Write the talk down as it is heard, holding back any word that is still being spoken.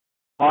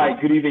Hi,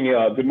 good evening,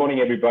 good morning,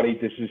 everybody.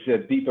 This is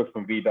Deepak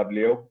from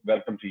VW.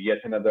 Welcome to yet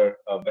another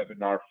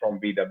webinar from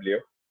VW.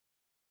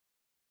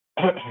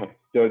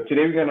 So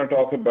today we're going to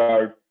talk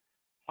about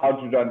how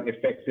to run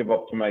effective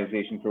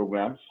optimization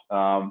programs.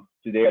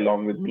 Today,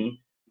 along with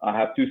me, I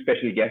have two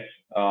special guests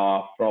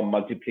from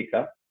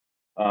Multiplica,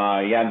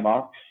 Jan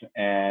Marks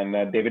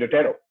and David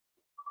Otero.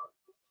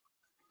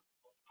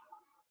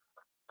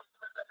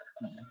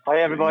 Hi,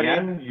 everybody.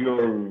 Jan,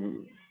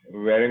 you're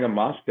wearing a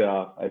mask.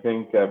 I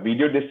think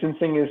video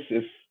distancing is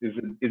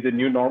the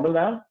new normal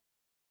now.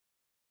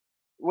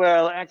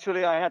 Well,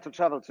 actually, I had to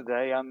travel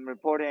today. I'm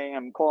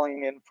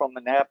calling in from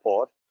an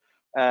airport.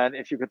 And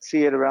if you could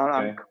see it around,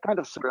 okay. I'm kind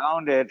of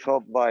surrounded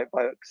by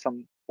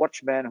some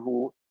watchmen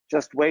who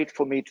just wait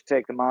for me to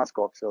take the mask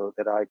off so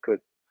that I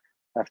could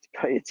have to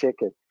pay a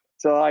ticket.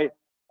 So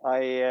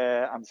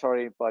I'm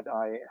sorry, but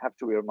I have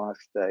to wear a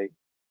mask today.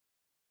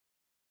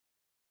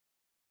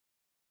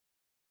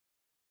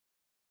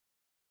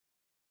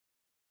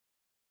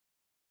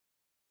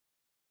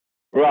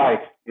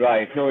 Right.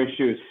 No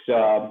issues.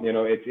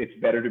 It's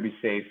better to be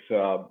safe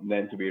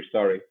than to be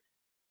sorry.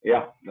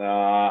 Yeah.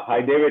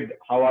 Hi, David.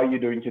 How are you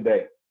doing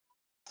today?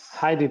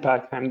 Hi,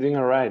 Deepak. I'm doing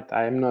all right.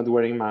 I'm not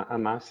wearing a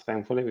mask,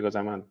 thankfully, because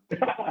I'm at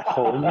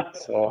home.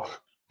 So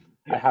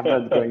I have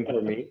that going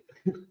for me.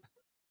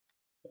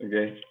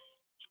 Okay.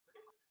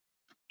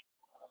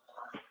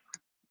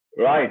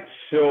 Right.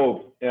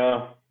 So,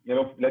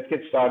 let's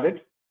get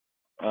started.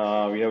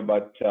 We have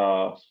about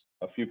a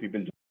few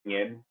people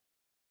joining in.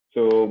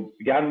 So,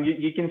 Jan,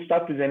 you can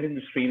start presenting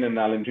the screen and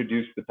I'll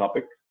introduce the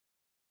topic.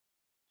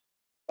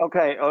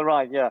 Okay, all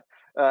right, yeah.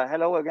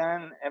 Hello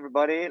again,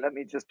 everybody. Let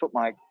me just put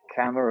my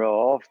camera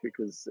off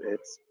because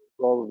it's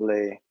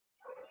probably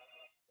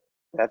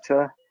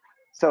better.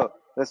 So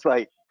that's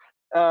right.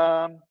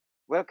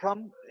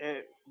 Welcome.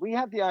 We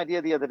had the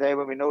idea the other day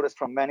when we noticed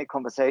from many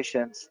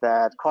conversations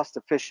that cost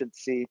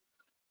efficiency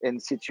in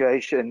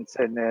situations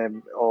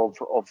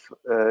of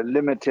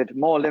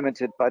more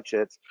limited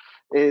budgets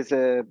is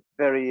a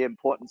very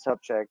important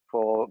subject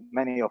for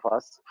many of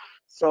us.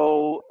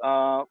 So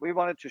we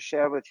wanted to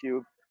share with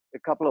you a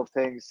couple of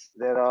things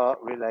that are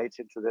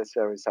related to this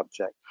very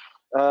subject.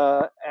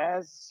 Let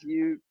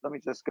me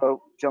just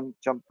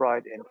jump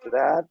right into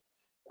that.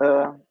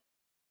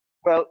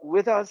 Well,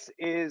 with us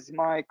is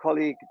my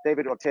colleague,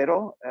 David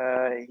Otero.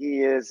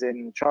 He is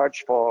in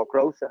charge for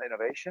growth and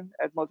innovation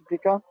at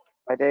Multiplica.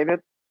 Hi,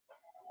 David.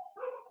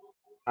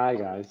 Hi,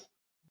 guys.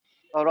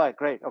 All right,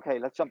 great. Okay,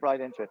 let's jump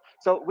right into it.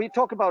 So we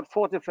talk about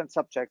 4 different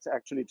subjects,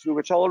 actually,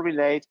 which all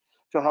relate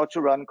to how to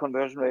run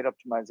conversion rate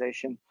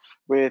optimization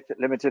with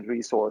limited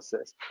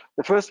resources.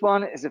 The first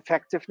one is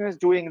effectiveness,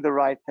 doing the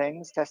right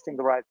things, testing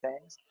the right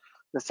things.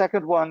 The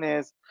second one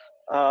is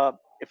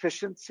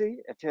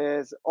efficiency. It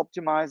is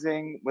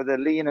optimizing with a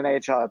lean and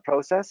agile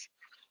process.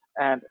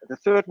 And the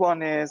third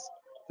one is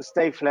to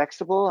stay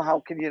flexible. How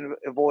can you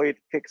avoid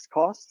fixed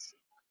costs?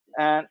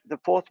 And the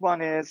fourth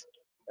one is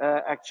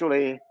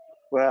Deepak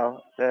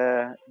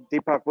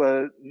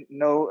will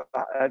know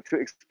to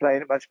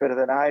explain it much better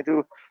than I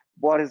do.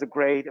 What is a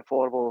great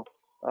affordable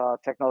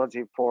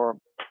technology for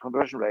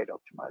conversion rate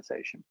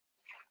optimization?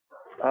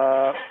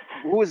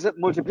 Who is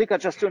Multiplica?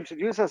 Just to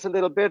introduce us a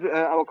little bit,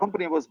 our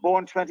company was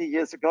born 20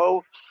 years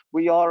ago.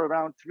 We are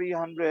around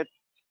 300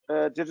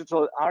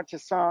 digital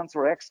artisans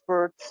or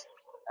experts,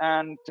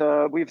 and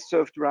we've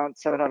served around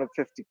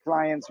 750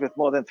 clients with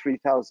more than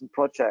 3,000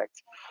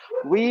 projects.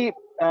 We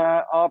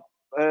are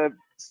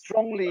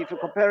strongly, if you're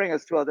comparing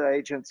us to other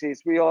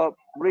agencies, we are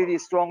really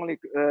strongly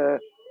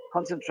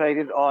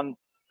concentrated on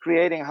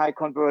creating high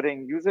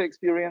converting user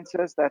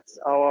experiences. That's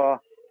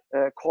our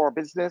core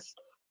business.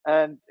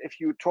 And if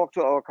you talk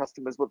to our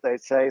customers, what they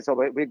say, so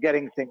we're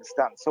getting things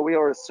done. So we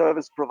are a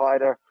service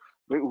provider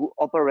who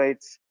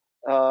operates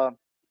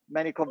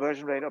many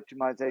conversion rate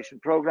optimization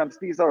programs.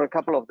 These are a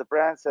couple of the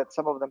brands that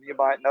some of them you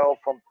might know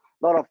from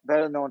a lot of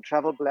well-known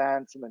travel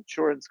brands, some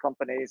insurance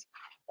companies,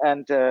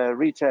 and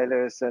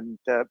retailers, and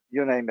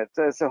you name it.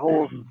 There's a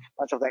whole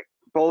bunch of things,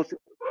 both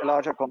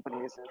larger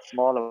companies and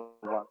smaller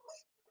ones.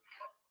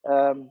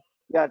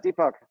 Yeah,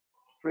 Deepak,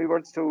 3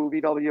 words to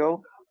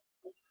VWO.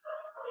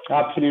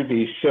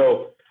 Absolutely.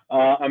 So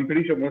I'm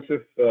pretty sure most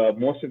of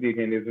the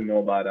attendees will know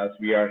about us.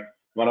 We are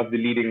one of the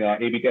leading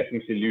A/B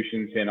testing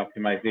solutions and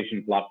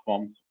optimization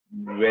platforms.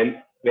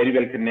 Very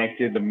well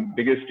connected. The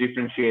biggest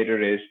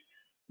differentiator is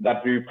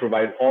that we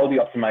provide all the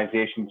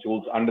optimization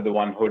tools under the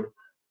one hood.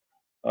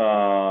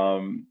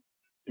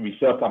 We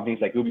serve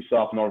companies like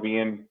Ubisoft,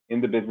 Norwegian,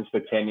 in the business for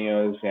 10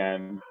 years,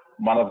 and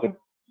one of the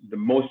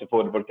most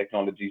affordable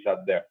technologies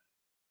out there.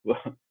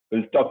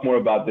 We'll talk more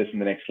about this in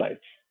the next slides.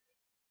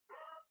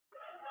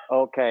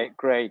 Okay,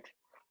 great.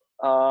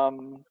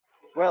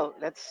 Well,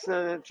 let's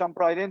jump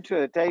right into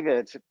it.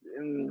 David,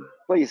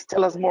 please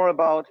tell us more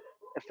about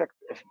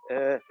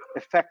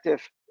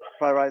effective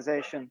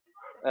prioritization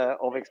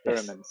of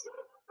experiments.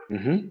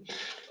 Yes.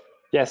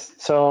 Yes.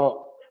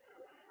 So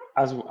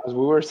as we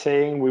were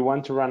saying, we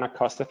want to run a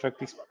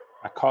cost-effective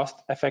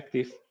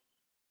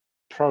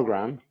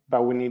program,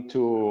 but we need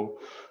to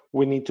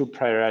we need to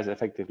prioritize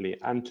effectively.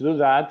 And to do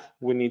that,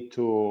 we need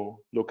to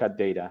look at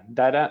data.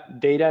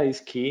 Data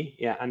is key,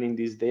 yeah, and in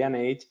this day and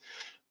age,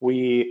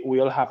 we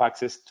all have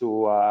access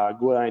to a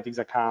Google Analytics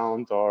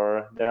account,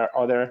 or there are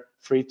other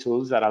free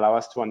tools that allow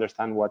us to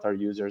understand what our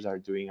users are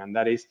doing. And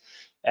that is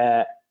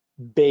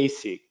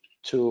basic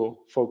to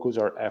focus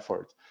our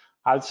effort.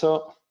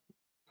 Also,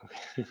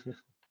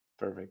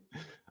 perfect.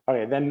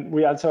 Okay, then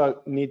we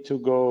also need to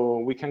go,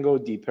 we can go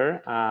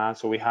deeper.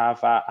 So we have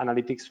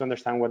analytics to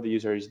understand what the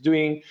user is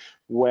doing,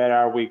 where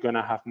are we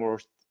gonna have more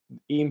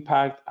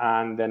impact,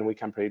 and then we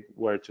can predict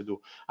where to do.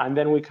 And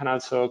then we can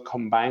also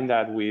combine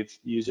that with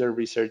user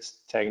research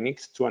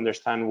techniques to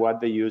understand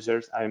what the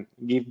users,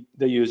 give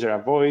the user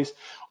a voice,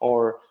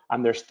 or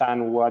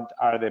understand what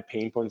are the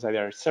pain points that they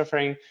are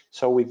suffering.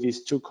 So with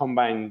these two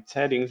combined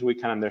settings, we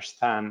can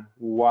understand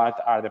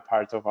what are the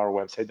parts of our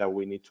website that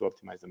we need to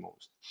optimize the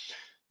most.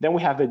 Then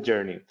we have the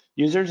journey.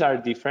 Users are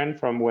different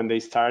from when they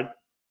start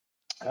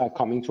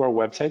coming to our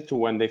website to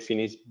when they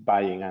finish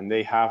buying, and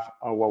they have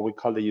what we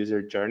call the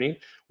user journey,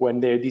 when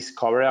they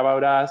discover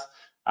about us,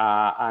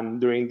 and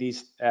during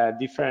these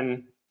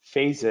different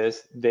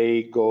phases,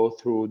 they go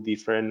through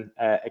different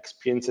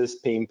experiences,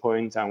 pain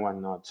points, and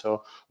whatnot.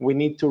 So we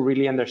need to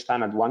really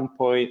understand at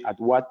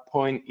what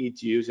point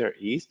each user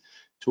is,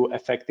 to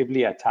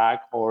effectively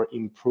attack or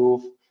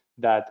improve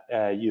that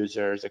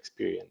user's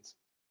experience,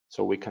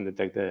 so we can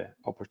detect the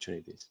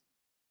opportunities.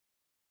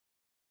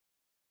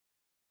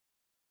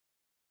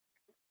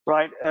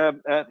 Right.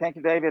 Thank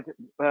you, David.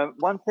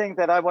 One thing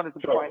that I wanted to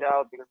point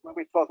out, because when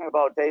we're talking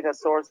about data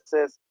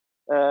sources,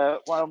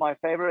 one of my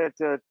favorite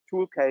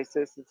tool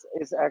cases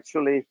is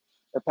actually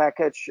a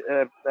package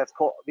that's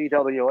called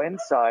VW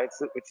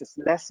Insights, which is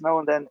less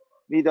known than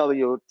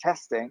VW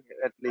testing,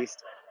 at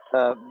least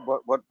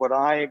what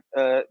I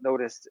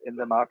noticed in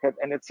the market.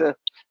 And it's a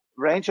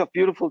range of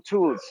beautiful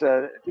tools.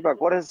 Deepak,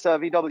 what is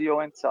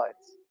VW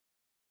Insights?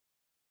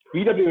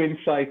 VW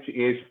Insights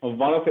is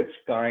one of its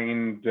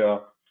kind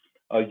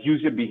a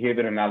user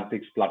behavior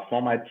analytics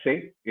platform, I'd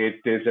say. It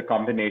is a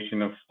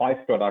combination of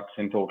 5 products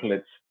in total.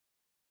 It's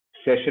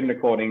session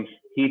recordings,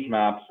 heat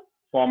maps,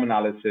 form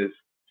analysis,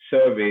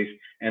 surveys,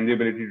 and the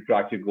ability to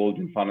track your goals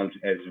and funnels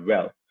as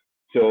well.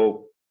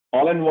 So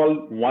all in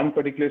one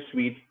particular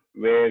suite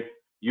where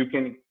you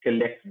can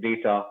collect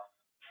data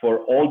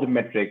for all the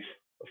metrics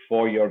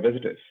for your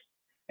visitors.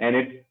 And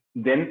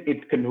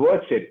it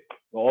converts it,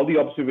 all the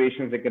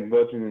observations, it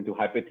converts it into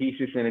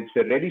hypothesis, and it's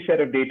a ready set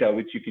of data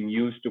which you can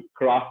use to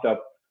craft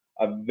up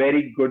a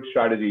very good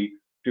strategy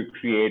to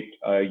create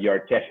your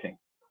testing.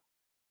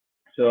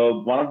 So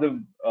one of the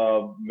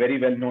very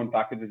well-known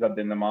packages out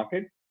there in the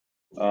market.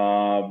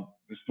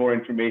 There's more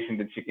information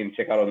that you can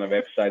check out on the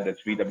website.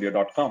 That's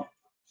vw.com.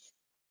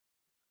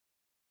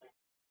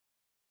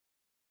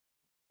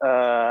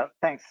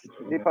 Thanks,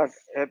 Deepak.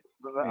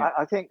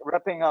 I think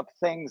wrapping up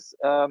things,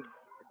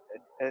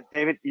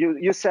 David,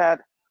 you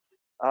said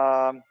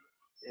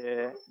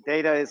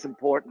data is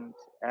important,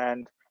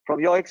 and from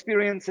your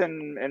experience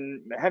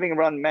in having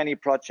run many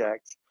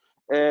projects,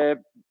 do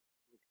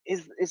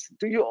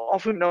you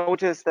often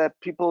notice that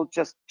people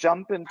just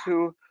jump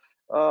into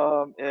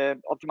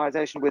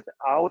optimization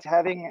without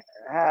having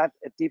had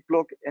a deep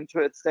look into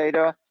its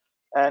data,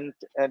 and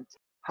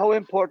how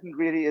important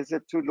really is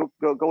it to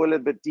go a little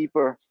bit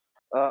deeper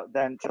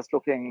than just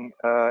looking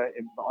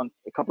on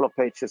a couple of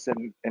pages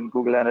in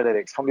Google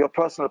Analytics, from your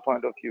personal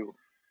point of view?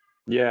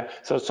 Yeah,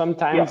 so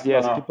sometimes,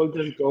 yes, people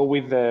just go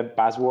with the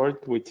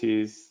buzzword, which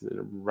is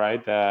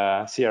right,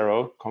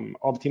 CRO,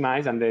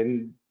 optimize, and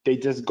then they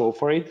just go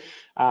for it.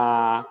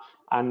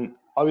 And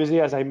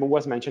obviously, as I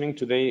was mentioning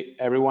today,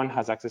 everyone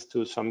has access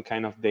to some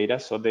kind of data,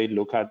 so they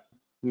look at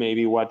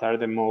maybe what are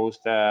the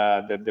most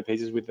the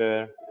pages with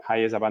the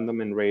highest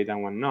abandonment rate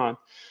and whatnot.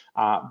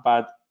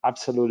 But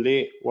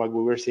absolutely, what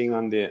we were seeing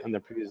on the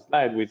previous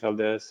slide with all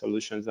the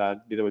solutions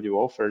that VW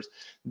offers,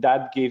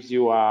 that gives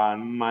you a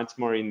much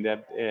more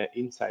in-depth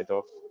insight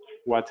of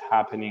what's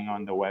happening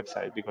on the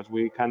website, because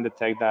we can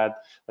detect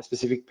that a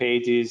specific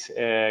page is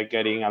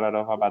getting a lot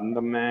of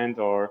abandonment,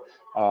 or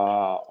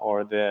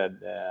the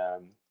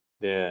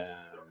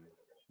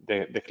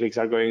clicks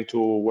are going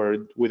to where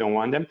we don't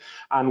want them.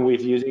 And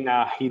with using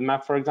a heat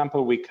map, for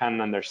example, we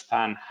can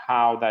understand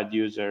how that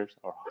users,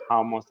 or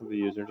how most of the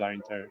users are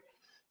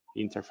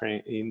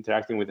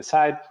interacting with the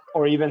site,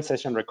 or even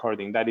session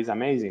recording. That is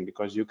amazing,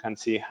 because you can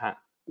see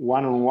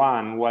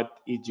one-on-one what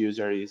each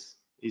user is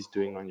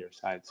doing on your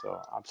site.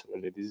 So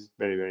absolutely, this is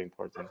very, very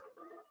important.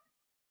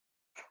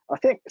 I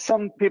think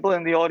some people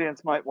in the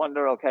audience might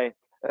wonder, okay,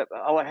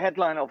 our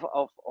headline of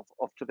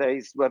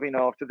today's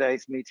webinar, of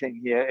today's meeting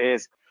here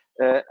is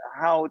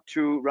how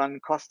to run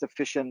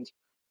cost-efficient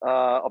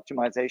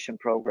optimization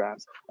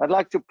programs. I'd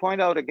like to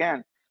point out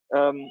again,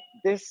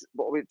 this,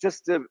 what we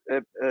just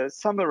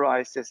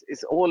summarized,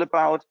 is all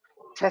about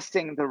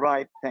testing the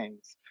right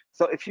things.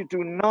 So if you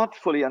do not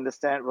fully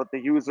understand what the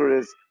user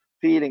is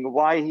feeling,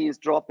 why he is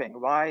dropping,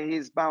 why he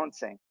is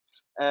bouncing,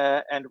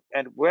 and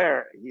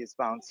where he is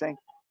bouncing,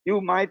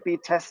 you might be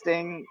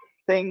testing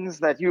things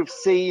that you've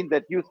seen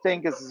that you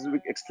think is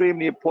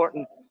extremely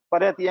important,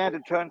 But at the end,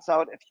 it turns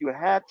out if you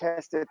had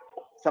tested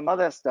some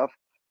other stuff,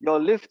 your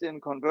lift in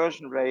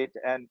conversion rate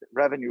and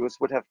revenues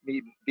would have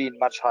been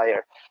much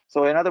higher.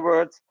 So in other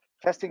words,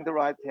 testing the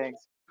right things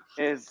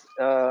is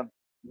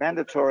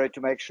mandatory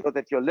to make sure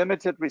that your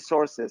limited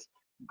resources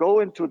go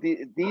into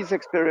these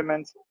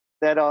experiments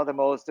that are the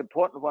most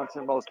important ones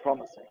and most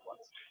promising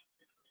ones.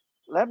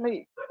 Let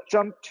me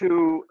jump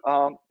to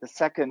the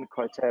second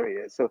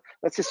criteria. So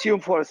let's assume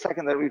for a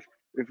second that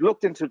we've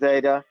looked into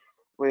data,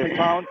 we've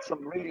found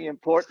some really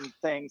important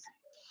things.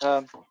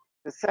 The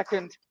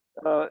second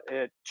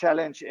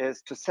challenge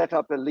is to set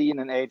up a lean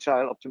and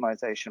agile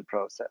optimization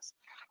process.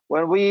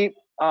 When we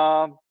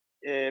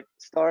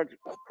start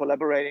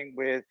collaborating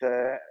with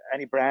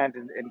any brand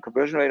in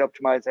conversion rate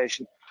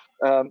optimization,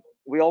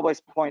 we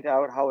always point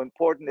out how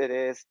important it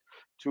is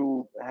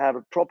to have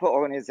a proper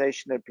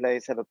organization in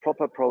place, have a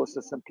proper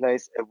process in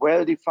place, a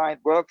well-defined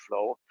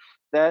workflow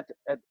that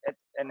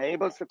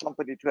enables the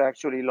company to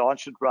actually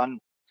launch and run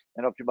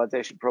an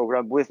optimization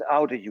program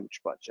without a huge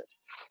budget.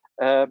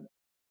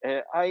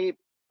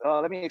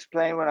 Let me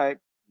explain when I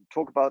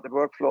talk about the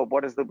workflow,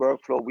 what is the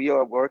workflow we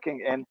are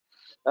working in.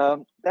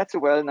 That's a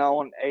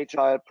well-known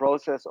agile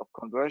process of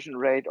conversion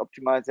rate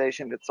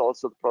optimization. It's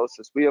also the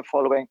process we are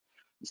following.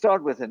 We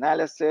start with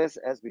analysis,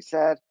 as we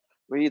said.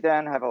 We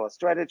then have our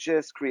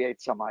strategists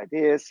create some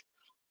ideas.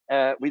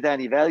 We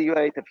then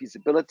evaluate the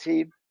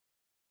feasibility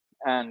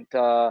and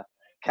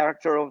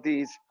character of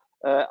these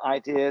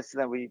ideas.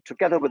 Then we,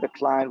 together with the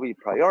client, we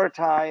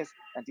prioritize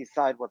and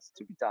decide what's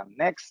to be done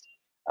next.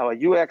 Our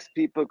UX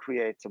people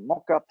create some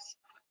mock-ups.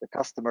 The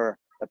customer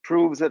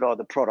approves it, or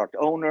the product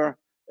owner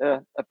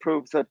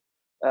approves it.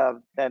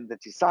 Then the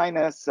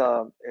designers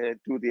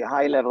do the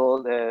high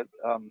level, the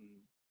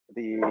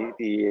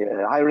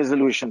high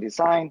resolution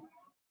design.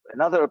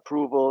 Another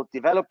approval.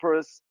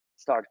 Developers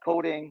start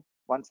coding.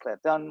 Once they're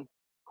done,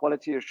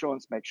 quality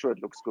assurance, make sure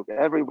it looks good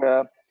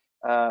everywhere.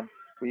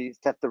 We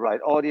set the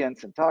right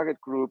audience and target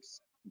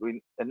groups.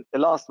 And the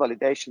last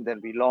validation, then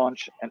we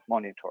launch and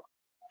monitor.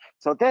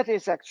 So that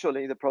is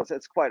actually the process.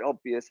 It's quite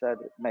obvious that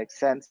it makes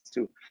sense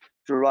to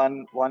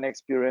run one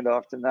experiment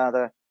after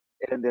another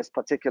in this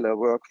particular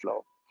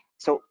workflow.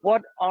 So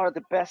what are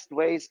the best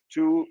ways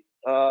to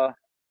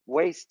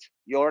waste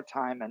your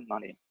time and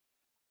money?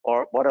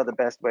 Or what are the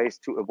best ways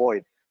to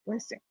avoid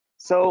wasting?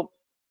 So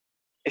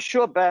a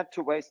sure bet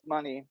to waste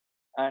money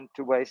and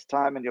to waste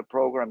time in your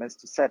program is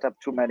to set up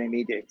too many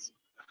meetings.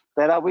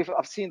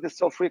 I've seen this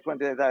so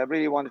frequently that I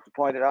really wanted to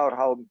point it out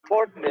how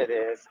important it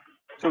is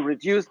to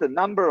reduce the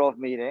number of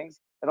meetings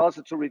and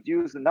also to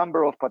reduce the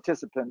number of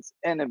participants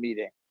in a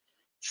meeting.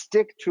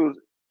 Stick to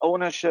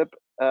ownership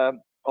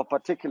of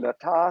particular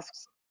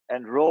tasks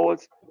and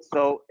roles.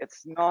 So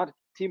it's not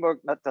teamwork.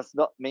 That does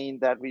not mean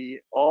that we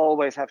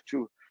always have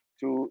to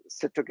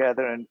sit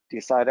together and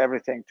decide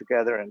everything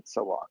together and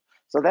so on.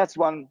 So that's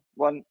one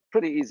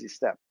pretty easy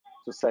step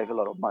to save a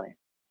lot of money.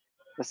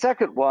 The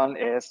second one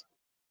is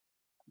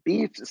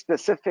be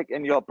specific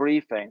in your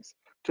briefings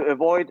to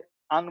avoid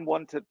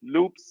unwanted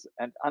loops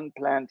and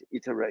unplanned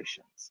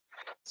iterations.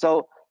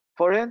 So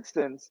for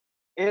instance,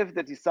 if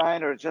the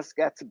designer just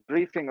gets a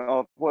briefing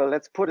of, well,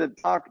 let's put a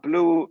dark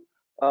blue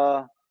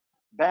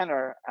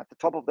banner at the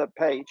top of the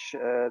page,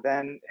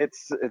 then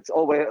it's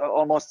always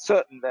almost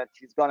certain that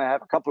he's going to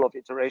have a couple of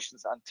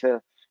iterations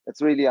until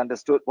it's really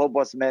understood what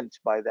was meant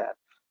by that.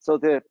 So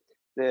the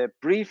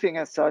briefing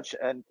as such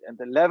and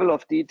the level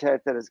of detail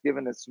that is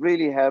given is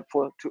really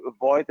helpful to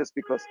avoid this,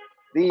 because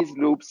these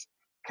loops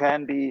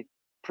can be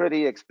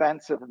pretty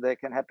expensive and they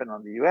can happen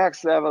on the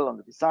UX level, on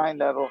the design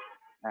level,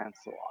 and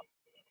so on.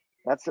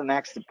 That's the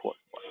next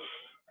important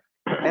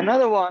one.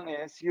 Another one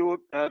is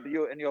you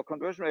in your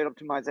conversion rate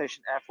optimization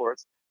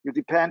efforts, you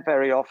depend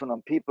very often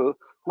on people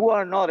who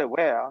are not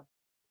aware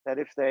that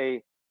if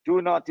they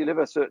do not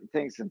deliver certain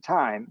things in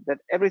time, that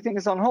everything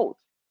is on hold,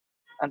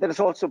 and that is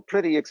also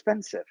pretty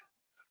expensive.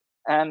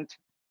 And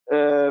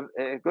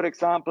a good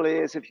example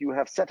is if you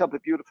have set up a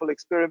beautiful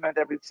experiment,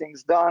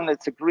 everything's done,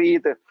 it's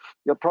agreed, that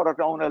your product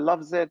owner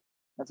loves it,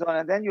 and so on.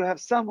 And then you have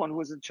someone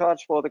who's in charge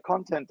for the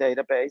content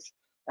database,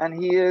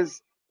 and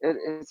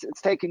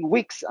it's taking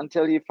weeks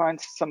until you find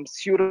some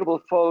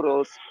suitable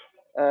photos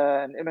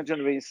and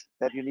imageries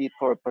that you need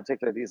for a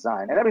particular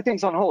design, and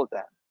everything's on hold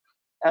then.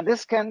 And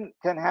this can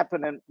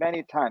happen in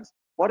many times.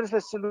 What is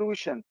the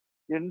solution?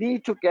 You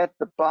need to get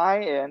the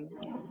buy-in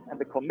and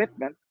the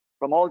commitment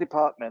from all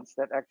departments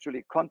that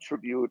actually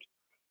contribute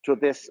to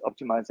this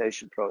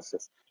optimization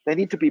process. They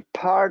need to be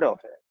part of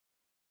it.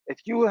 If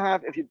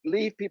you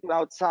leave people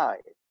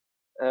outside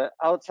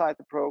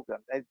the program,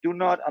 they do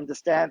not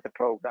understand the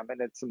program and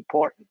its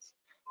importance.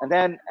 And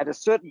then at a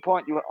certain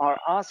point, you are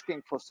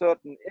asking for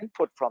certain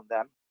input from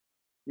them.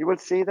 You will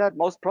see that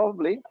most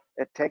probably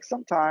it takes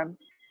some time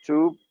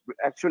to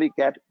actually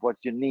get what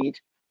you need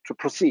to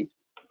proceed.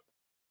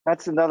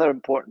 That's another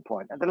important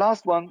point. And the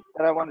last one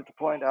that I wanted to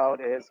point out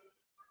is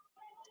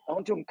I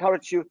want to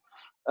encourage you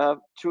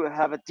to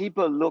have a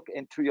deeper look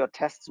into your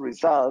test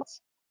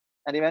results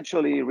and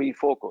eventually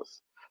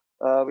refocus.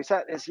 We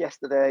said this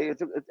yesterday.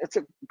 It's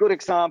a good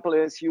example.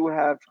 Is you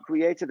have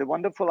created a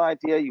wonderful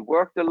idea, you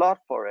worked a lot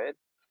for it,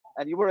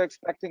 and you were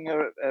expecting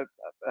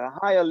a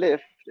higher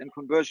lift in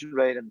conversion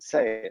rate and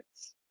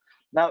sales.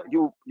 Now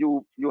you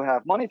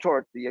have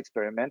monitored the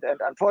experiment, and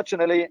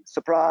unfortunately,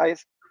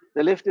 surprise,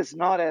 the lift is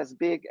not as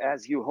big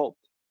as you hoped.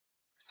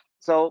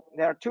 So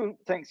there are two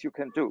things you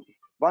can do.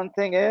 One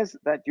thing is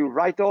that you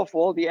write off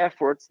all the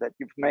efforts that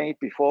you've made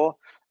before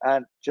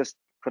and just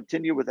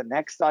continue with the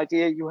next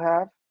idea you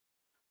have,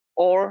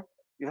 or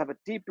you have a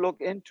deep look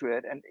into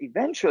it and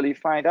eventually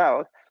find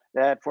out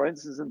that, for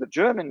instance, in the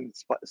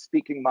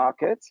German-speaking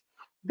markets,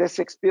 this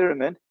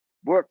experiment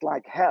worked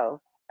like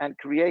hell and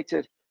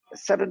created a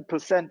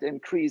 7%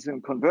 increase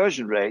in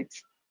conversion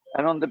rates.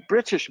 And on the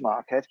British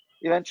market,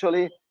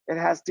 eventually it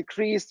has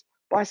decreased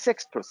by 6%.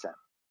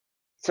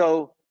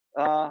 So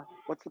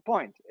what's the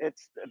point?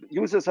 It's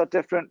users are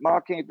different,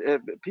 marketing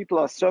people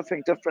are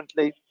surfing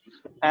differently,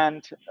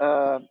 and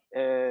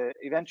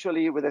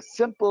eventually with a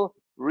simple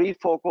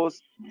refocus,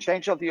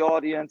 change of the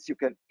audience, you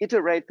can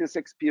iterate this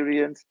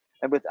experience,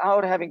 and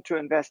without having to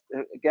invest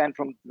again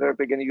from the very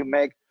beginning, you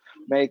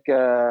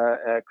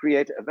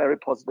create a very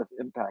positive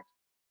impact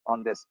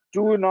on this.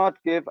 Do not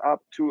give up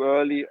too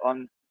early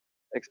on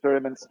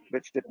experiments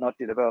which did not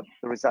deliver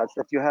the results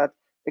that you had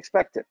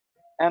expected.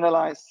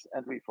 Analyze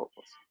and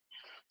refocus.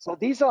 So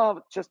these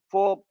are just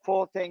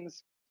four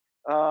things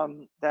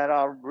that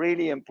are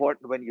really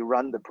important when you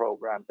run the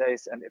program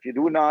days. And if you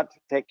do not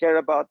take care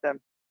about them,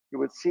 you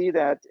will see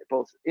that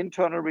both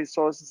internal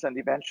resources and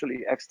eventually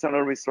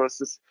external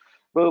resources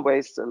will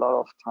waste a lot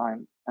of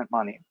time and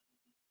money.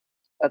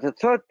 The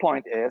third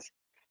point is,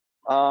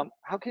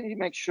 how can you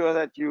make sure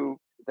that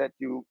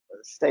you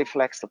stay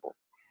flexible?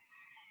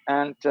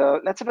 And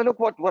let's have a look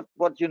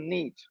what you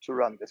need to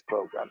run this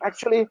program.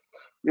 Actually,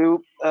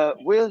 you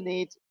will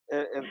need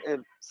a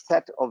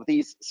set of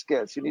these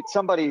skills. You need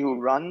somebody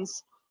who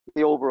runs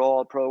the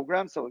overall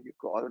program, so you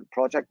call it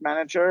project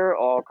manager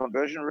or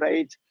conversion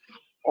rate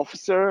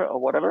officer or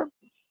whatever.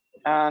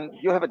 And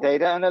you have a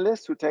data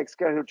analyst who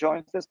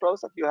joins this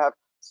process. You have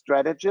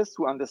strategists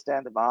who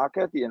understand the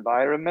market, the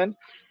environment,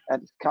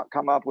 and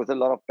come up with a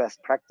lot of best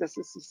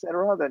practices,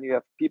 etc. Then you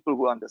have people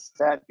who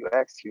understand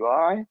UX,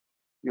 UI.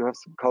 You have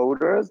some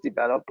coders,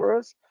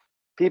 developers,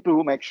 people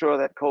who make sure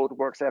that code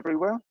works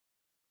everywhere,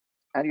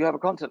 and you have a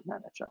content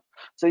manager.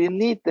 So you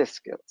need these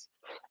skills.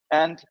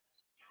 And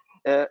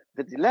the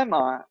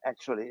dilemma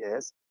actually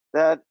is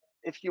that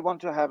if you want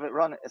to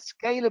run a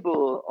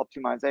scalable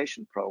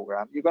optimization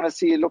program, you're going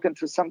to look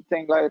into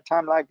something like a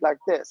timeline like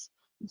this.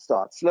 You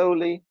start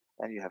slowly,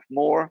 then you have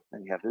more,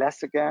 then you have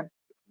less again,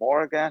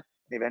 more again,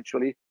 and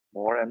eventually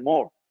more and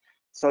more.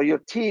 So your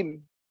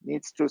team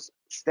needs to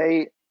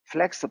stay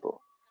flexible.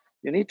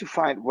 You need to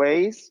find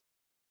ways,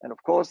 and of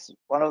course,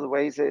 one of the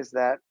ways is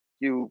that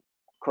you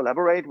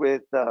collaborate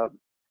with a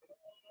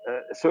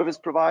service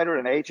provider,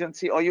 an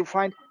agency, or you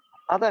find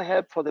other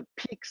help for the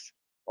peaks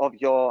of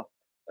your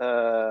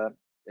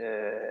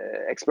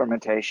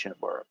experimentation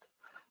work.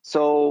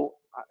 So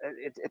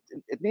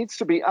it needs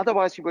to be,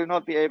 otherwise you will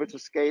not be able to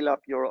scale up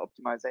your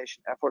optimization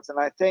efforts. And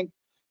I think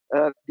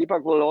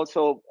Deepak will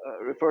also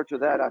refer to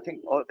that. I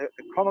think the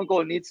common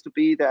goal needs to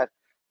be that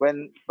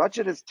when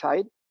budget is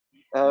tight,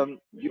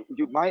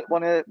 you might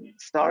want to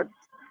start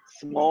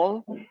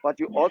small, but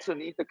you also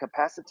need the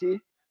capacity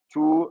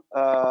to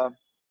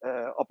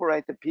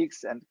operate the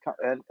peaks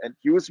and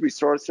use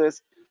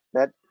resources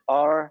that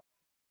are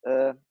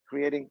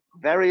creating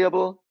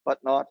variable but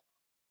not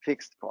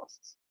fixed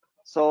costs.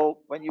 So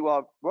when you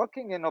are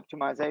working in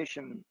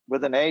optimization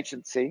with an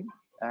agency,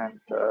 and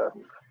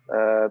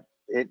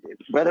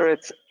whether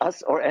it's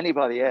us or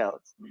anybody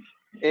else,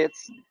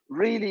 it's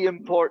really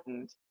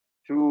important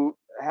to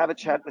have a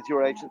chat with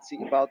your agency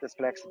about this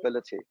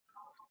flexibility.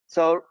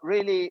 So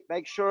really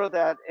make sure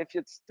that if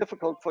it's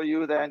difficult for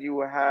you, then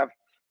you have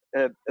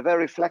a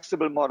very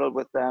flexible model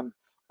with them.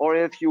 Or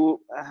if you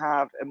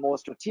have a more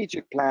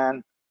strategic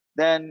plan,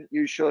 then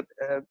you should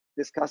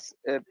discuss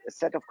a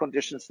set of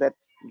conditions that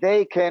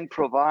they can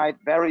provide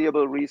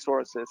variable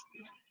resources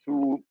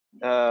to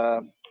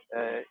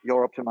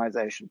your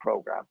optimization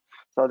program.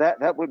 So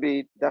that would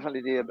be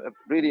definitely a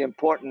really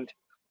important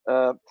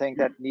thing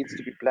that needs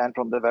to be planned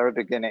from the very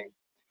beginning.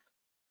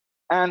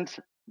 And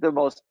the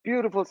most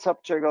beautiful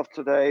subject of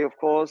today, of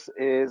course,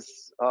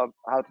 is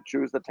how to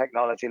choose the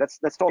technology.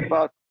 Let's talk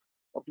about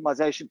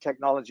optimization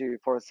technology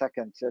for a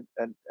second.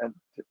 And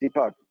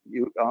Deepak,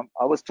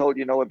 I was told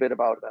you know a bit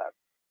about that.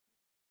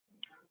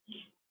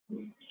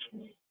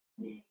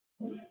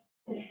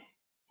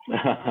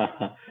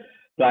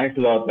 Thanks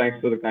a lot. Thanks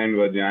for the kind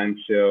words, Jan.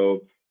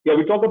 So yeah,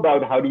 we talk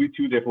about how do we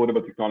choose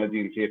affordable technology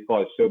and save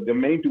costs. So there are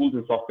many tools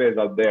and softwares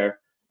out there.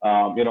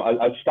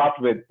 I'll start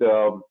with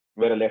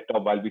where I left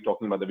off while we're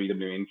talking about the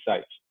VW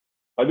Insights.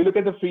 When we look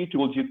at the free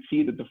tools, you'd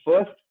see that the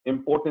first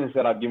importance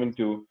that are given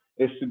to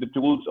is to the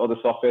tools or the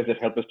softwares that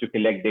help us to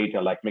collect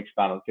data like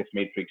Mixpanel, KISS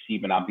Matrix,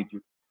 Sieb, and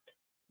Amplitude.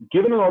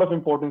 Given a lot of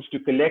importance to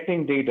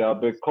collecting data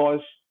because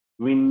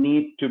we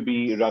need to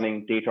be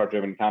running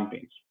data-driven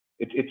campaigns.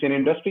 It's an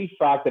industry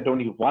fact that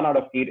only 1 out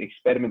of 8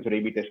 experiments or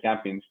A/B test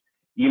campaigns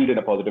yielded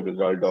a positive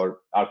result or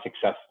are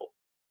successful.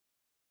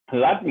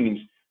 That means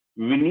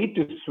we need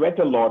to sweat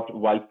a lot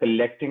while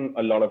collecting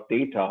a lot of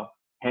data.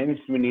 Hence,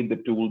 we need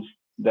the tools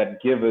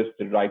that give us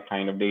the right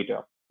kind of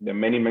data. There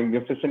are many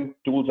magnificent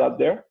tools out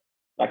there,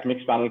 like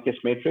Mixpanel Kiss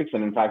Matrix,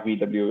 and in fact,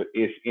 VW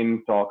is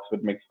in talks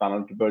with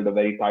Mixpanel to build a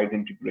very tight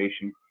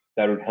integration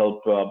that would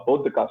help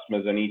both the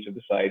customers on each of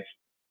the sides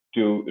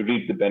to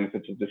reap the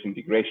benefits of this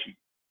integration.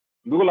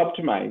 Google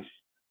Optimize.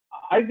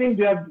 I think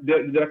there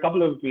are a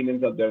couple of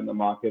opinions out there in the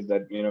market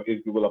that,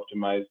 is Google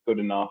Optimize good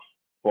enough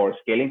for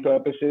scaling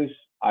purposes?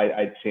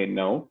 I'd say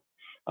no,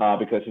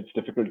 because it's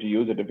difficult to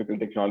use, a difficult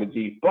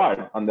technology.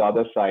 But on the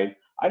other side,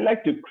 I'd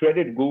like to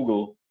credit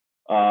Google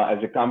as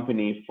a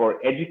company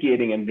for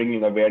educating and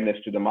bringing awareness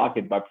to the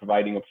market by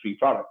providing a free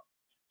product.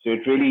 So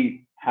it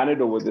really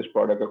handed over this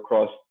product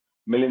across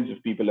millions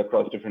of people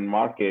across different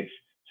markets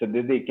so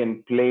that they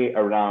can play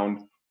around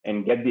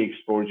and get the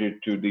exposure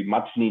to the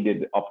much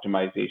needed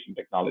optimization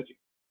technology.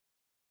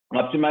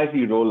 Optimize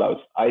the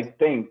rollouts. I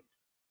think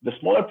the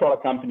smaller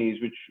product companies,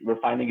 which were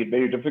finding it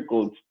very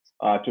difficult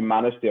to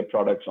manage their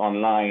products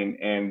online,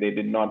 and they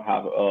did not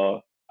have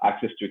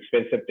access to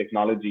expensive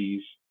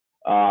technologies,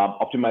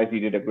 Optimize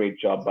did a great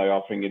job by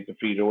offering it the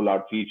free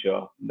rollout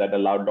feature that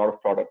allowed a lot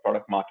of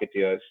product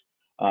marketeers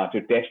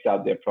to test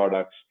out their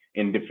products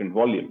in different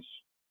volumes.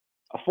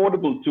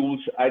 Affordable tools,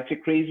 I'd say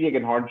Crazy Egg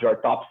and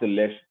Hotjar tops the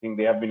list. I think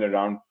they have been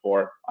around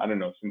for, I don't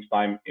know, since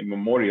time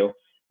immemorial.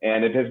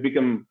 And it has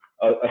become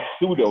a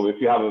pseudo. If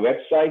you have a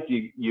website,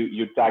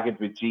 you tag it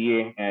with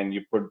GA and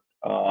you put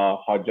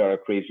Hotjar or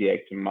Crazy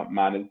Egg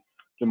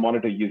to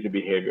monitor user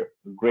behavior.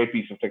 A great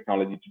piece of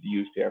technology to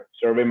use there.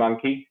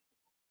 SurveyMonkey,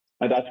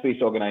 a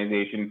Dutch-based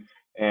organization,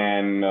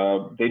 and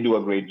they do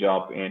a great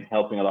job in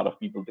helping a lot of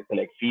people to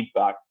collect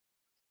feedback.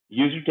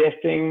 User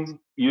testing,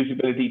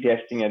 usability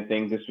testing, I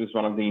think this was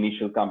one of the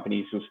initial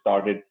companies who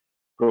started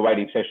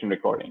providing session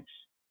recordings.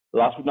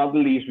 Last but not the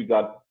least, we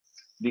got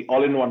the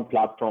all-in-one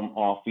platform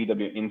of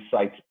VW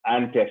Insights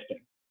and testing,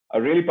 a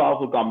really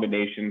powerful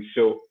combination.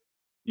 So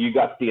you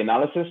got the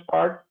analysis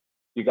part,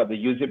 you got the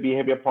user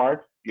behavior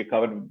part, you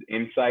covered with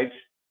insights,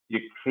 you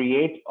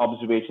create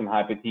observation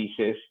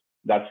hypothesis,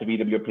 that's a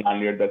VW plan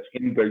layer that's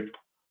inbuilt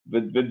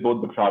with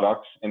both the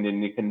products, and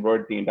then you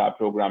convert the entire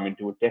program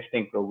into a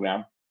testing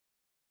program,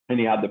 and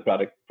you have the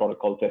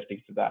protocol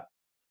testing for that.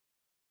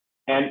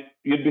 And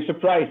you'd be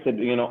surprised that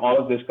all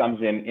of this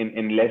comes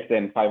in less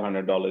than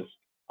 $500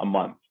 a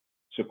month.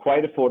 So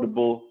quite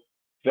affordable,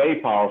 very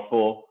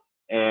powerful,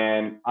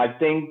 and I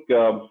think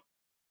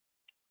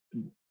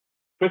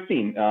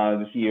Christine,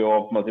 the CEO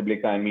of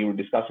Multiplica, and me were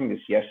discussing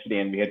this yesterday,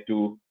 and we had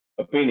two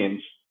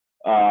opinions.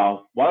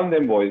 One of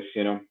them was,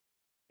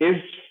 is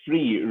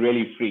free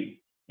really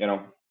free?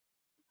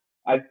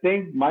 I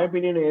think my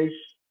opinion is,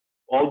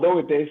 although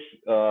it is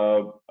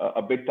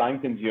a bit time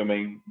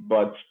consuming,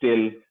 but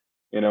still,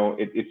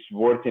 it's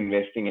worth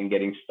investing and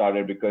getting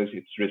started because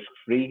it's risk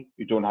free.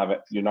 You're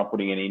not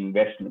putting any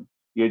investment.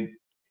 You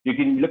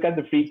can look at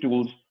the free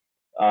tools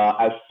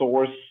as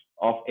source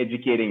of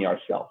educating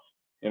yourself.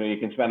 You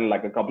can spend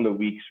like a couple of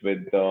weeks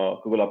with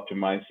Google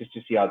Optimize just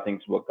to see how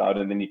things work out,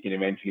 and then you can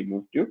eventually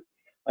move to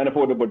an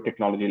affordable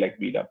technology like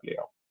VW.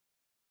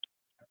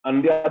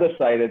 On the other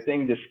side, I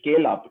think the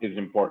scale up is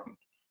important.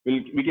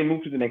 We can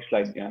move to the next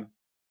slide, Jan.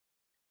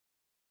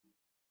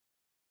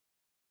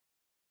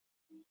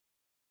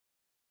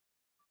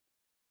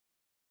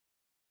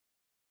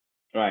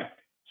 Right.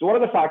 So what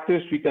are the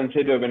factors we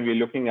consider when we're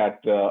looking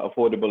at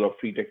affordable or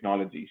free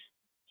technologies?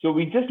 So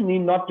we just need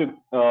not to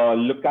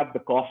look at the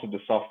cost of the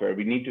software.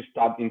 We need to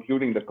start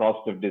including the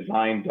cost of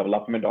design,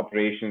 development,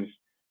 operations,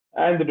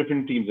 and the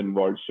different teams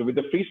involved. So with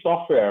the free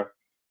software,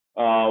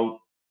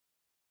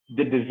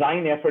 the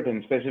design effort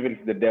and specifically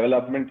the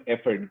development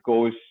effort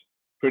goes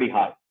pretty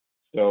high.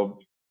 So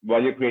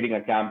while you're creating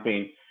a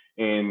campaign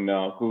in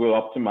Google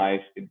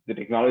Optimize, the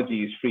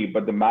technology is free,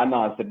 but the man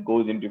hours that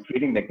goes into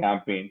creating the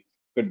campaign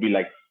could be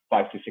like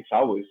 5 to 6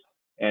 hours.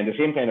 And the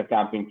same kind of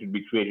campaign could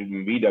be created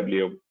in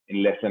VW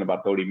in less than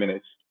about 30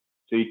 minutes.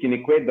 So you can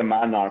equate the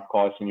man hour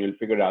cost and you'll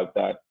figure out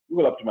that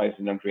Google Optimize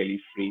is not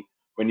really free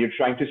when you're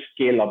trying to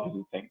scale up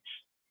these things.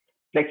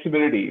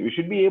 Flexibility. We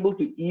should be able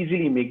to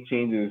easily make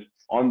changes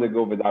on the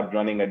go without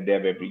running a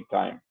dev every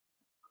time.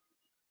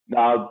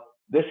 Now,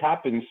 this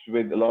happens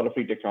with a lot of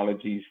free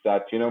technologies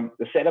that,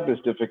 the setup is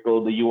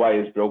difficult, the UI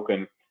is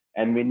broken,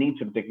 and we need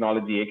some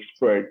technology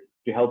expert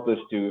to help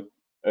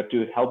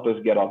us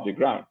get off the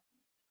ground.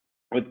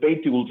 With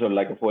paid tools or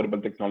like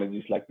affordable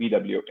technologies like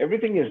VW,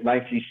 everything is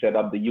nicely set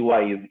up. The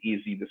UI is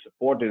easy, the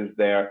support is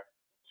there.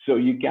 So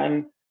you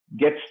can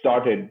get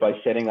started by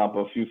setting up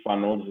a few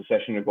funnels, the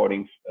session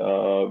recordings,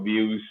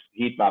 views,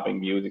 heat mapping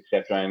views,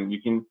 etc. And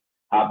you can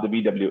have the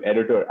VW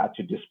editor at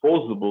your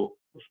disposal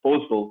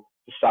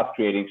to start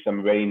creating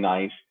some very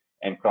nice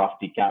and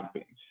crafty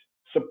campaigns.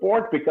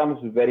 Support becomes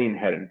very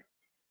inherent.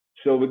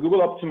 So with Google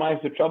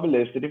Optimize, the trouble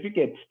is that if you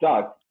get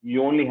stuck,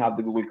 you only have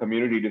the Google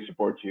community to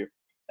support you.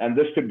 And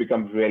this could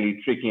become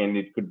really tricky and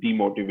it could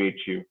demotivate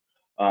you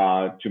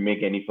to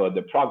make any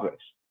further progress.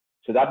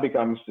 So that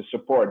becomes the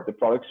support. The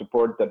product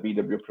support that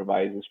VW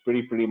provides is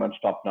pretty much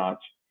top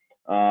notch.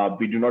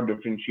 We do not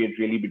differentiate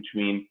really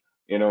between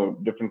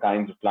different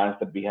kinds of plans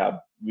that we have.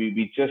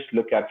 We just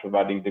look at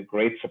providing the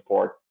great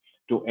support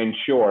to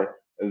ensure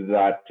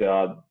that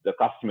the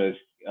customers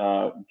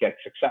get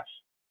success.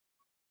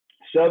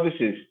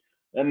 Services,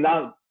 and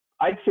now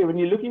I'd say when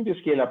you're looking to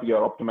scale up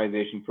your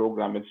optimization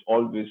program, it's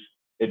always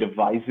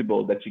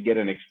advisable that you get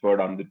an expert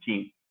on the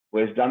team who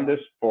has done this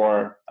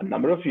for a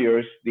number of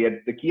years.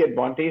 The key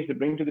advantage they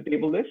bring to the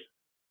table is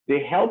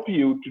they help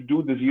you to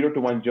do the 0 to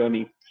 1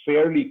 journey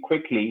fairly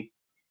quickly.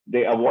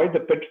 They avoid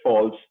the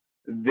pitfalls.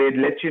 They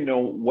let you know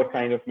what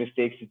kind of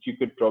mistakes that you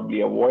could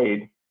probably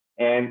avoid.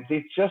 And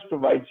they just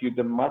provide you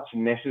the much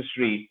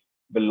necessary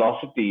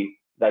velocity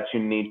that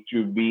you need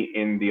to be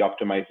in the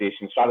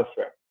optimization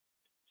stratosphere.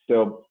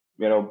 So,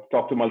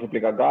 talk to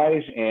Multiplica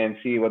guys and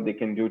see what they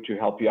can do to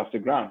help you off the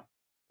ground.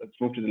 Let's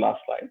move to the last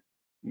slide.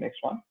 Next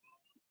one.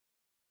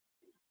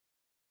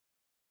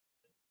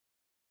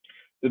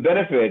 The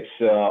benefits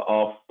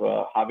of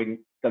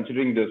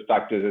considering those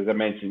factors, as I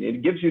mentioned,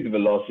 it gives you the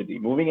velocity.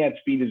 Moving at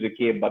speed is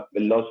okay, but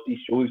velocity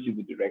shows you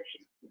the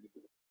direction.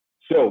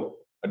 So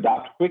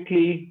adapt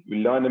quickly, we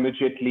learn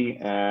immediately,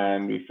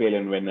 and we fail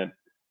and win it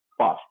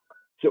fast.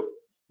 So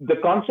the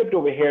concept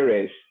over here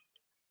is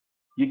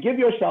you give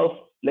yourself,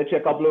 let's say,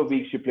 a couple of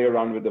weeks, you play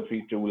around with the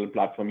free tool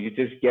platform. You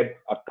just get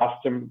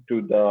accustomed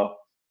to the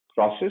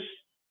process,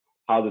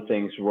 how the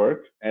things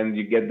work, and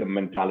you get the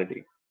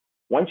mentality.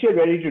 Once you're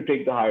ready to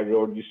take the high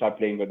road, you start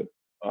playing with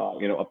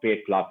a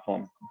paid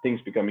platform.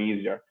 Things become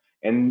easier.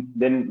 And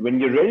then when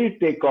you're ready to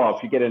take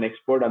off, you get an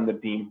expert on the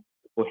team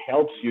who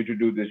helps you to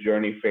do this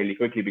journey fairly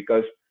quickly,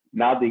 because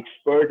now the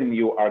expert and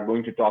you are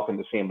going to talk in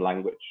the same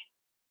language.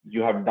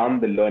 You have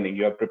done the learning.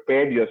 You have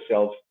prepared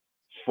yourself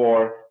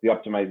for the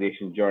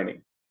optimization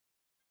journey.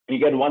 You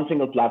get one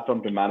single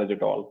platform to manage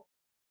it all.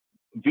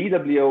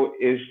 VWO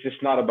is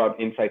just not about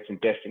insights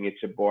and testing.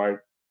 It's about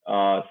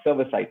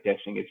server-side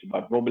testing. It's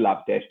about mobile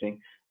app testing.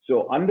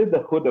 So under the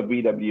hood of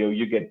VWO,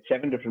 you get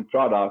 7 different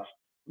products,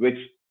 which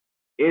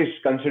is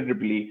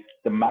considerably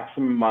the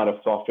maximum amount of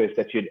software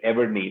that you'd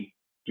ever need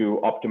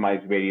to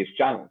optimize various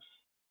channels.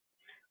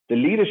 The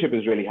leadership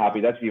is really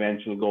happy. That's the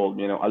eventual goal.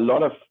 A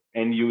lot of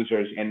end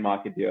users, end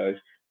marketers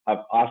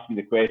have asked me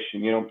the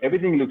question,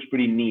 everything looks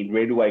pretty neat.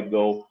 Where do I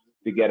go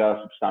to get a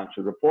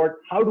substantial report?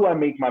 How do I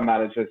make my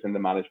managers and the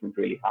management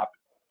really happy?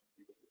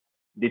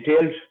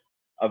 Details,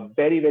 a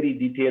very, very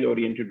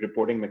detail-oriented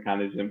reporting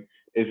mechanism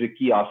is a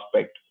key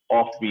aspect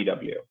of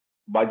VWO.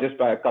 By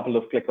a couple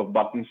of click of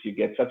buttons, you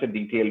get such a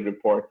detailed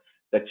report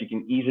that you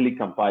can easily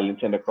compile and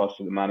send across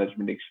to the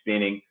management,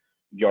 explaining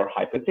your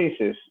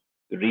hypothesis,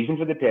 the reason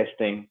for the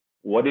testing,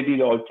 what did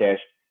it all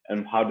test,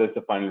 and how does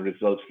the final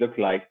results look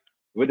like,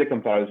 with a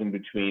comparison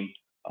between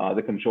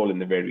the control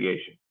and the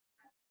variation.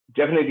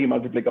 Definitely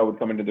Multiplica would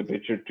come into the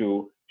picture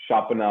to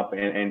sharpen up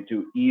and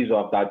to ease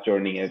off that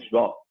journey as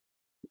well.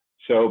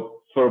 So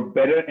for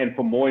better and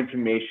for more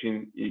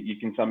information, you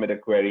can submit a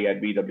query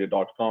at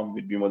vw.com.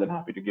 We'd be more than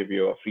happy to give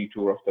you a free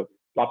tour of the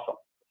platform.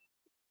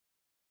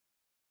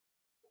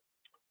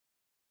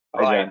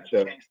 Right.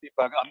 Thanks,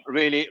 Deepak.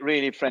 Really,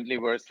 really friendly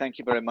words. Thank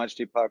you very much,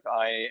 Deepak.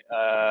 I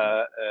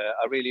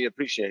really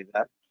appreciate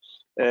that.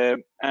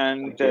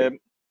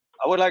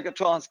 I would like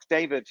to ask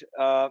David.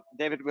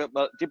 David,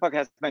 well, Deepak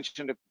has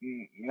mentioned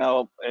in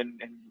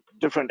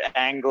different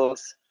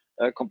angles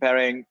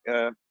comparing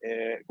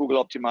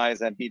Google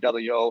Optimize and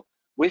VWO.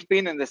 We've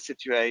been in this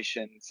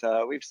situation.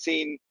 So we've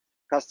seen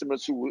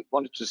customers who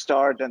wanted to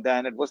start, and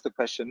then it was the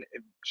question: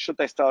 should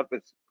they start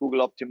with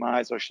Google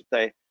Optimize or should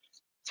they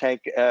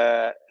take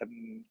a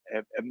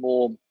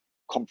more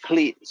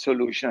complete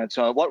solution and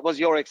so on? What was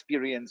your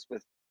experience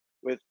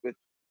with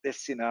this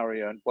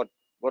scenario, and what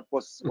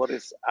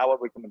is our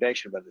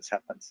recommendation when this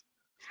happens?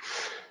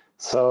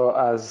 So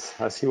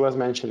as he was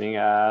mentioning,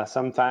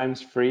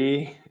 sometimes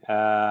free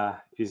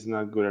is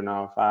not good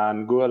enough,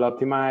 and Google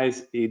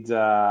Optimize,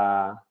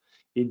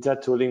 it's a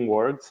tooling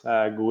works.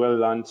 Google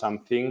launched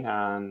something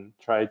and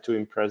tried to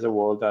impress the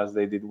world as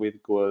they did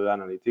with Google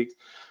Analytics.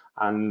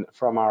 And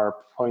from our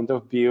point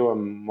of view,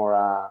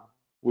 more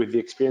with the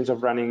experience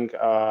of running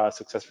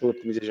successful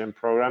optimization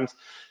programs,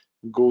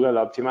 Google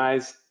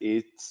Optimize,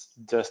 it's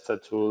just a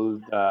tool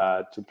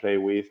to play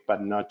with,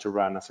 but not to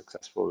run a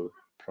successful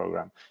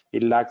program.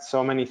 It lacks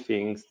so many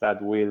things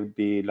that will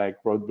be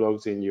like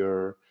roadblocks in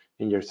your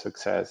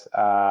success.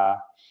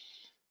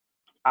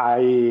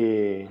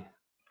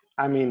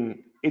 I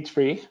mean, it's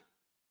free,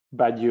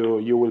 but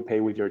you will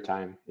pay with your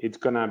time. It's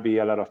gonna be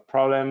a lot of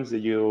problems.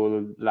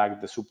 You lack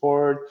the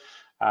support,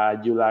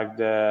 you lack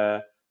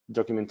the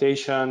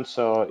documentation,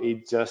 so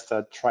it's just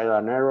a trial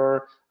and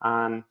error.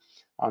 And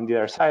on the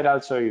other side,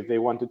 also, if they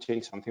want to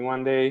change something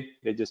one day,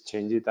 they just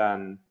change it,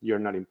 and you're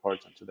not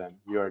important to them.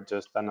 You're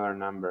just another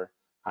number,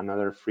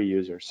 another free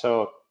user.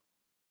 So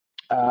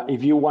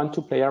if you want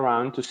to play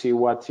around to see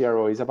what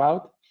CRO is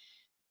about,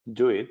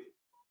 do it,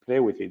 play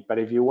with it. But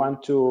if you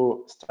want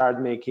to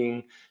start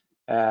making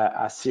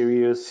a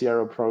serious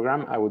CRO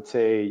program, I would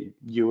say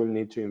you will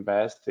need to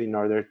invest in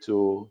order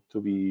to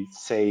be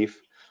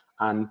safe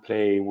and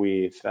play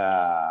with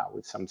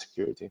some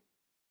security.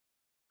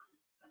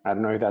 I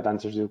don't know if that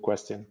answers your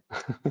question.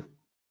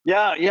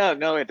 Yeah,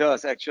 no, it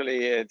does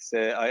actually. It's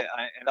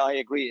I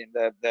agree. In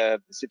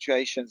the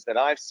situations that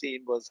I've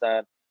seen was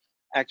that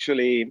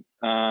actually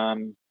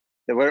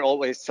there were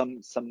always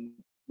some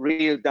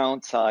real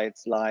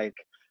downsides, like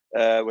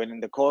when in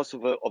the course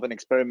of an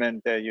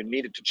experiment you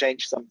needed to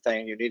change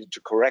something, you needed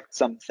to correct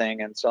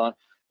something, and so on,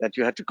 that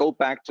you had to go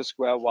back to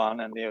square one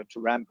and to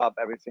ramp up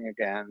everything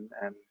again,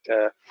 and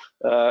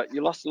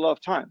you lost a lot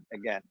of time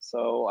again.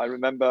 So I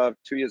remember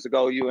 2 years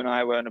ago, you and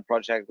I were in a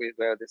project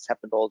where this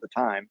happened all the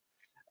time,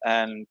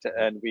 and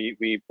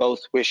we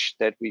both wished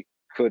that we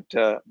could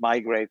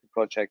migrate the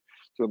project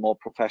to a more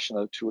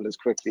professional tool as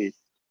quickly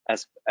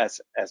as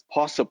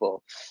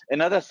possible.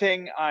 Another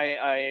thing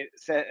I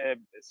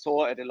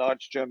saw at a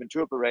large German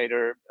tour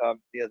operator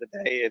the other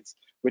day,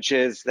 which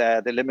is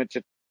the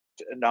limited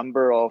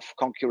number of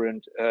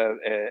concurrent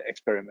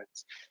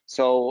experiments.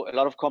 So a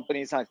lot of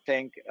companies, I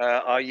think,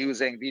 are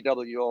using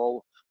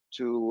VWO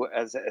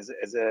as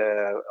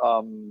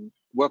a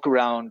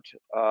workaround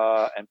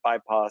and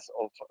bypass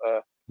of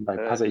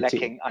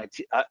lacking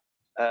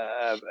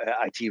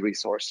IT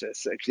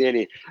resources.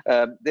 Clearly,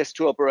 this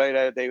tour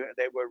operator, they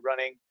were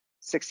running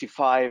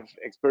 65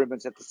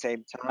 experiments at the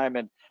same time,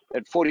 and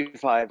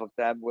 45 of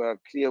them were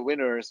clear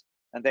winners,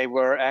 and they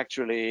were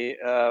actually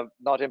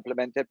not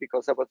implemented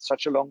because there was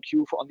such a long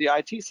queue on the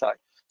IT side.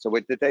 So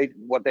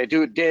what they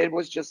did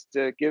was just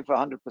give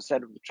 100%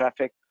 of the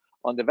traffic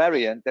on the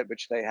variant that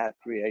which they had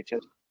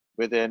created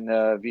within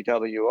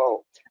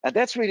VWO, and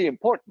that's really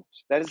important.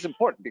 That is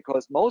important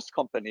because most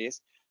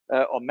companies,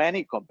 or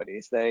many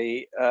companies,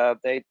 they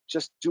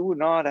just do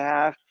not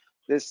have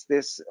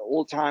this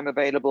all-time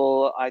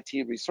available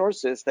IT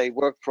resources. They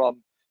work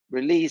from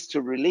release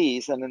to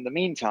release, and in the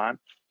meantime,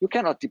 you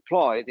cannot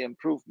deploy the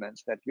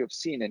improvements that you've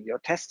seen in your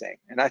testing.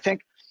 And I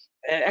think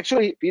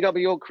actually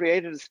VWO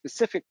created a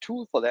specific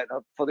tool for that,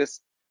 for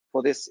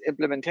this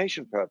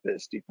implementation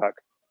purpose, Deepak.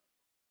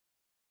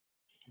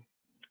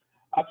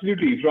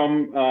 Absolutely.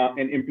 From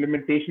an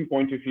implementation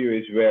point of view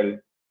as well,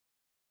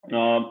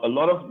 a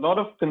lot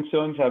of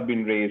concerns have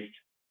been raised.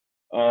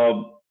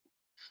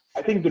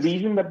 I think the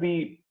reason that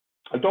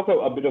I'll talk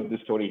a bit of the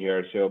story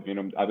here. So,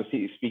 I was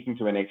speaking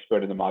to an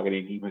expert in the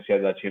marketing team who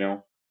said that, you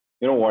know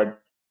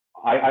what,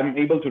 I'm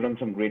able to run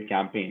some great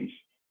campaigns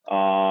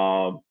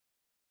via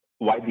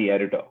the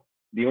editor.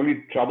 The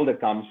only trouble that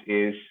comes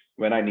is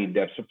when I need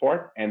dev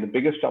support, and the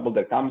biggest trouble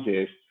that comes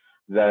is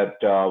that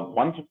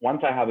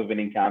once I have a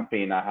winning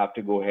campaign, I have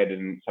to go ahead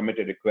and submit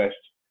a request,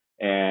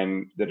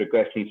 and the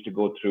request needs to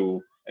go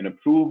through and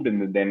approved,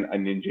 and then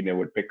an engineer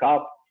would pick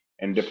up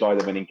and deploy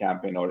the winning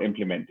campaign or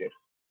implement it.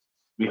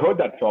 We heard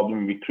that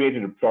problem. We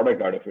created a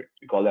product out of it.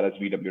 We call that as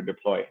VW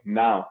Deploy.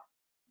 Now,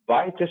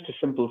 by just a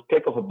simple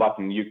click of a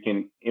button, you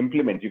can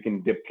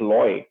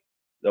deploy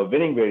the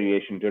winning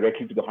variation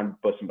directly to the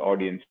 100%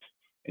 audience,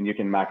 and you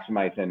can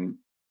maximize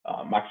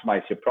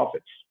your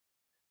profits.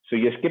 So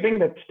you're skipping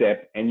that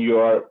step, and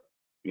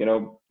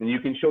and you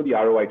can show the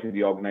ROI to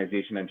the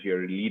organization and to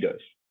your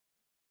leaders.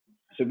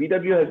 So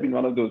VW has been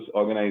one of those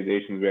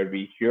organizations where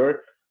we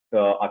hear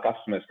our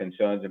customers'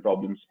 concerns and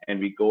problems, and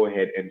we go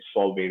ahead and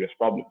solve various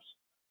problems.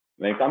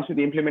 When it comes to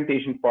the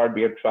implementation part,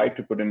 we have tried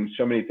to put in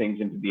so many things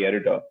into the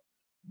editor.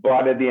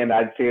 But at the end,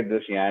 I'd say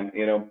this, Jan,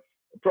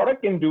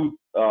 product can do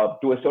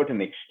to a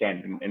certain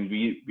extent, and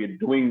we're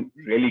doing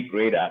really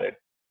great at it.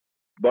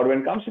 But when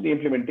it comes to the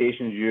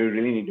implementations, you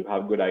really need to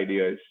have good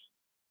ideas,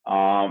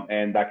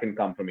 and that can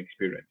come from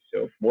experience.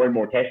 So more and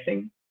more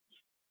testing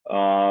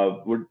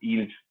would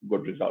yield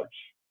good results.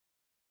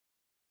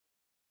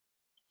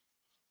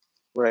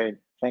 Great,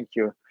 thank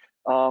you.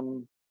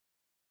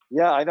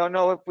 Yeah, I don't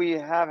know if we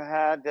have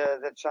had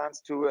the chance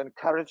to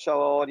encourage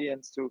our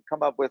audience to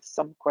come up with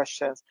some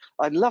questions.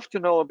 I'd love to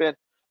know a bit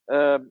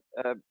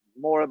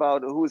more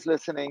about who's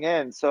listening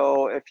in.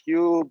 So if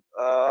you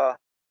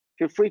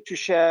feel free to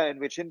share in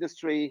which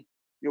industry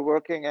you're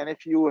working, and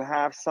if you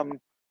have some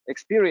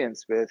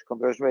experience with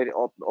conversion rate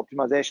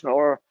optimization,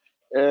 or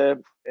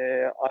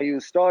are you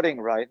starting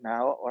right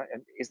now, or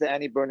is there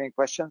any burning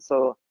questions?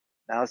 So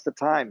now's the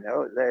time.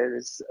 There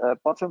is a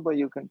button where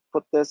you can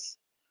put this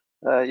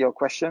your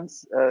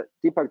questions.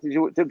 Deepak,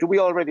 do we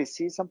already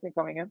see something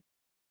coming in?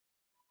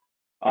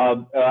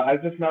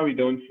 As of now, we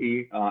don't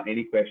see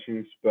any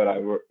questions, but I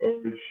would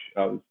urge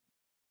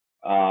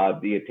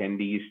the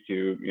attendees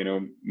to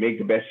make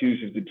the best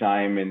use of the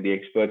time, and the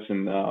experts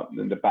and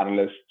the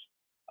panelists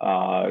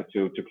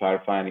to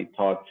clarify any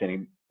thoughts,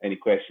 any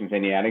questions,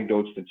 any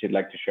anecdotes that you'd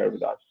like to share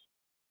with us.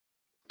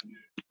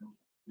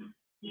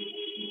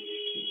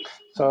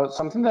 So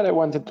something that I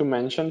wanted to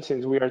mention,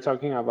 since we are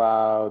talking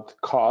about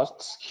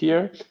costs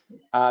here,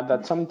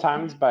 that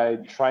sometimes by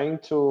trying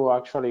to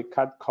actually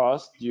cut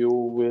costs, you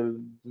will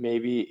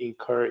maybe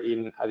incur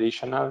in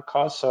additional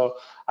costs. So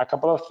a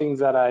couple of things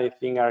that I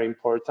think are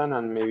important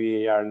and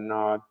maybe are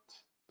not,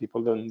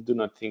 people do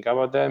not think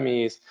about them,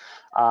 is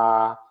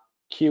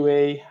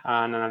QA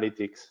and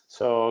analytics.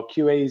 So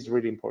QA is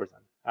really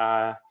important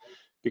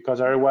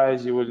because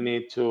otherwise you will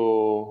need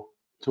to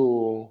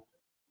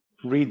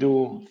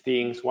redo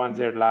things once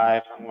they're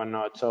live and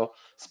whatnot. So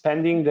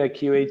spending the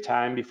QA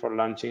time before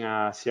launching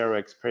a CRO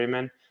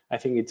experiment, I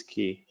think it's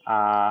key.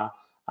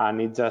 And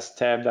it's a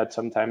step that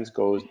sometimes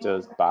goes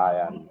just by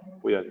and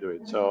we don't do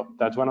it. So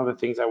that's one of the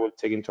things I will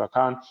take into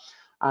account.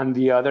 And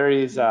the other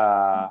is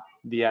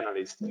the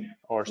analyst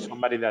or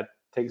somebody that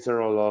takes the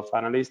role of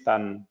analyst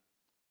and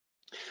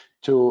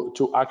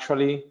to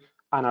actually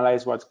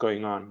analyze what's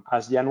going on.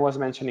 As Jan was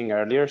mentioning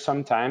earlier,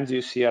 sometimes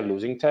you see a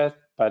losing test,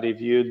 but if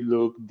you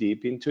look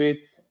deep into it,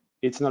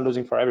 it's not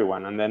losing for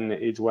everyone. And then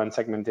it's when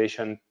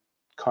segmentation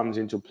comes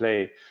into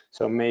play.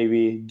 So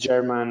maybe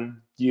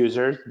German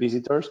users,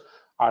 visitors,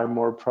 are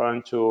more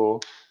prone to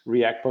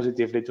react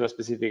positively to a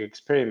specific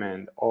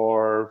experiment,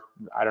 or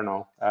I don't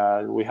know,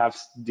 we have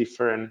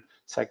different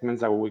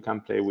segments that we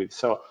can play with.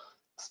 So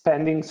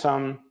spending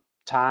some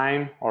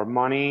time or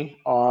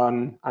money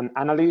on an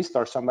analyst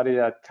or somebody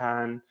that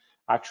can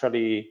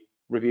actually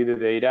review the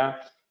data,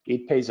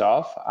 it pays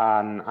off,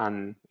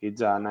 and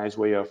it's a nice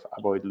way of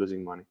avoid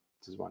losing money.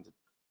 Just wanted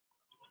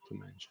to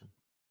mention.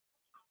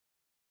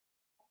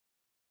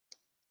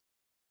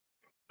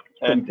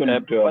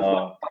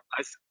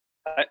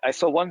 I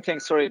saw one thing,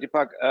 sorry,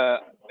 Deepak,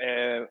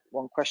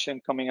 one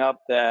question coming up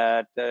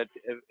that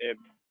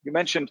you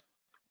mentioned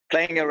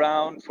playing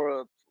around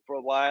for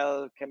a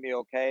while can be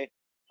okay.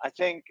 I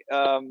think,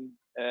 and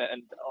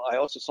I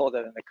also saw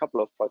that in a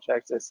couple of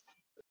projects, is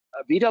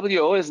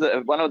VWO is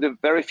one of the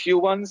very few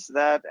ones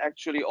that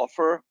actually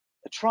offer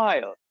a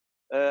trial.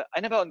 I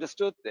never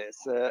understood this.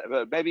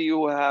 Well, maybe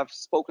you have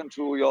spoken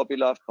to your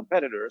beloved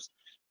competitors,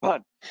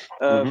 but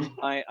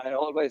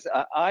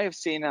I've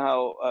seen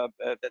how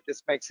that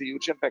this makes a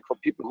huge impact for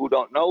people who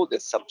don't know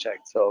this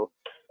subject. So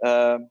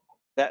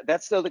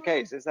that's still the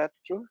case. Is that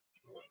true?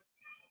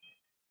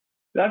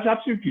 That's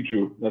absolutely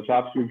true. That's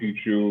absolutely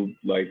true.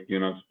 Like,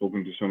 I've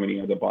spoken to so many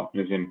other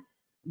partners and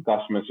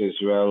customers as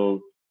well,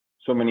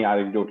 so many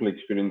anecdotal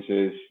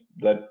experiences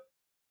that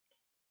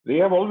they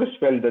have always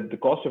felt that the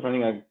cost of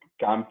running a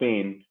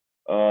campaign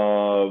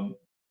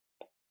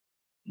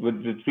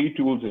with the free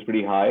tools is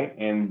pretty high,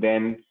 and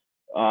then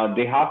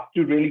they have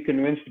to really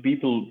convince the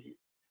people.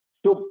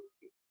 So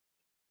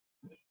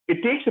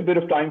it takes a bit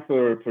of time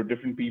for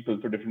different people,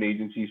 for different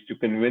agencies to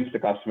convince the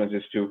customers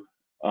as to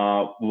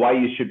why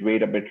you should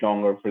wait a bit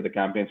longer for the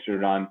campaigns to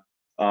run.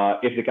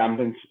 If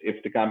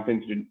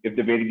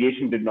the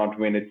variation did not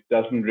win, it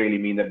doesn't really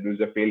mean that it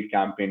was a failed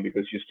campaign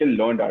because you still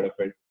learned out of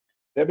it.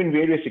 There have been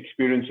various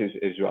experiences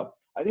as well.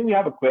 I think we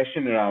have a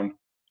question around.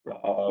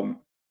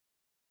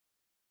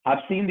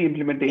 I've seen the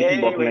implementation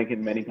bottleneck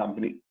in many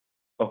companies.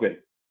 Okay.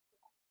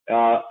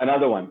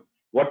 Another one.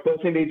 What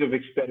percentage of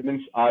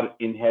experiments are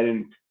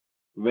inherent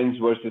wins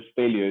versus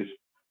failures?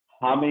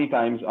 How many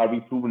times are we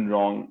proven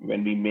wrong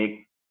when we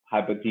make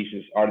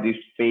hypotheses? Are these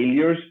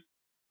failures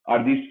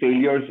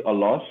a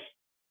loss?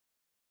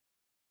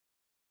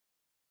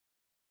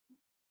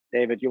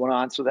 David, you want to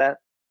answer that?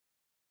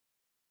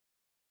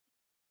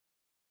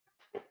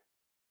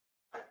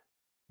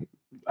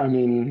 I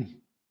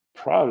mean,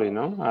 probably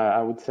no.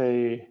 I would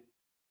say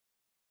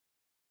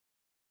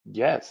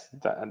yes.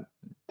 That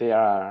they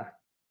are.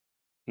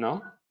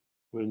 No,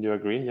 wouldn't you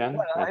agree, Jan?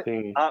 Well, I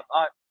think.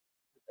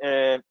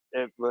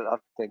 Well,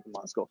 I'll take the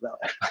mask off now.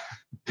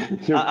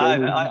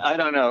 I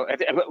don't know.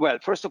 Well,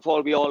 first of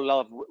all, we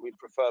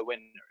prefer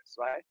winners,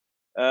 right?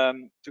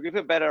 To give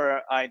a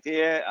better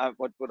idea,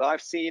 what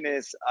I've seen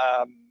is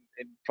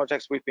in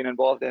projects we've been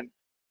involved in,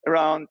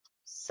 around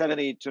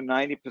 70 to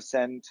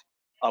 90%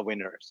 are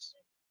winners.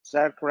 Is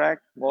that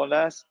correct, more or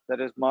less? That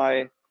is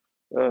my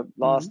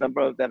last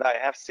number that I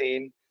have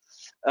seen.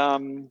 I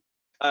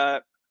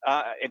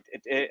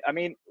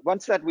mean,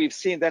 once that we've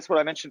seen, that's what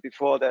I mentioned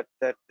before, that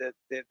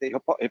the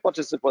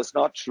hypothesis was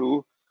not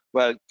true.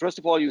 Well, first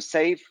of all, you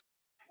save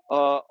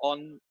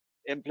on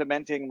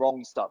implementing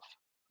wrong stuff.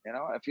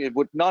 If you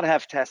would not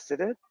have tested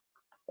it,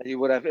 you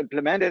would have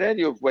implemented it,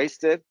 you've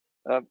wasted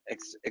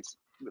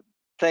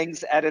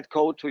things, added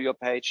code to your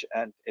page,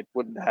 and it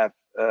wouldn't have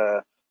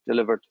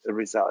delivered a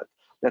result.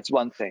 That's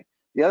one thing.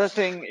 The other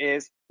thing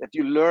is that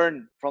you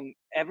learn from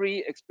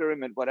every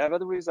experiment, whatever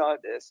the result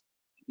is,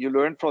 you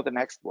learn for the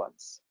next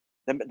ones.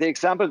 The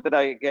example that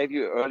I gave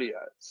you earlier.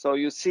 So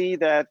you see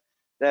that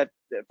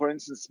for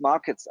instance,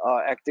 markets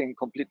are acting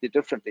completely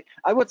differently.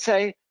 I would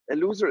say a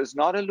loser is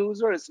not a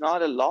loser. It's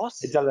not a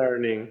loss. It's a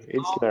learning.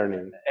 It's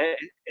learning.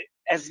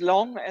 As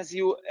long as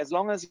you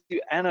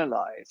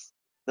analyze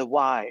the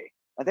why.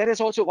 And that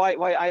is also why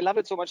I love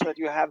it so much that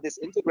you have this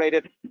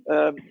integrated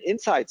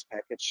insights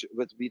package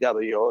with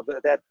VWO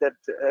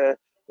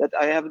that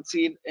I haven't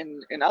seen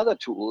in other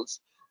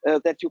tools,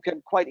 that you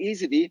can quite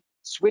easily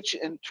switch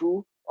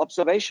into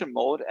observation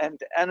mode and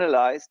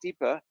analyze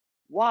deeper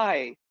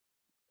why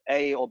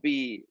A or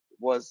B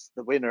was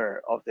the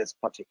winner of this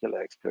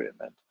particular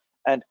experiment,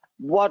 and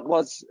what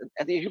was,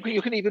 and you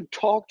can even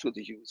talk to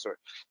the user.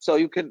 So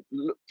you can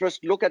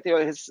first look at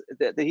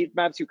the heat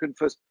maps. You can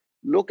first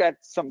look at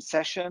some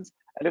sessions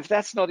And if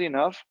that's not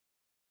enough,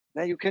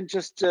 then you can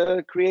just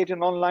create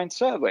an online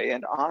survey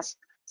and ask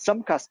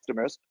some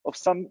customers of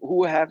some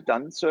who have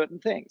done certain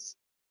things.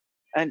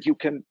 And you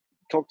can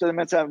talk to them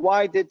and say,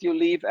 why did you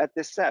leave at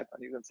this step?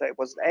 And you can say,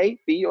 was it A,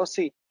 B, or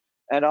C?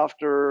 And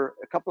after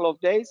a couple of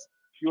days,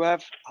 you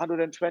have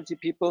 120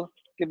 people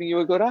giving you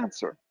a good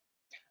answer.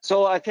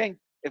 So I think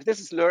if this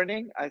is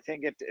learning, I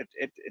think it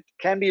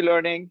can be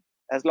learning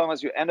as long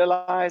as you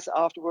analyze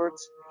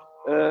afterwards.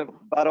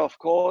 But of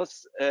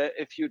course,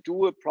 if you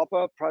do a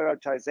proper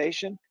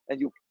prioritization and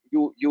you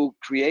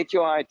create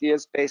your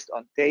ideas based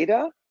on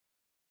data,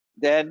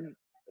 then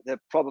the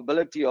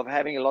probability of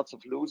having lots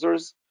of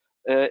losers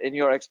in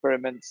your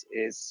experiments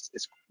is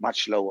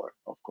much lower,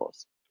 of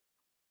course.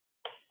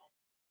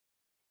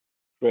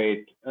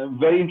 Great.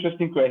 Very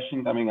interesting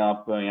question coming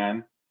up,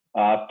 Jan.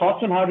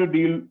 Thoughts on how to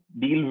deal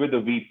with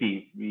a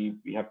VP?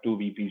 We have two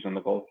VPs on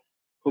the call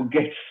who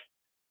gets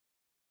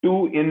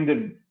too in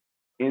the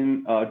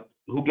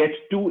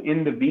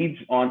weeds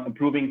on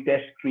approving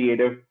test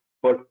creative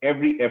for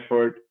every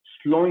effort,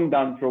 slowing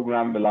down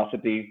program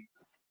velocity.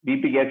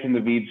 VP gets in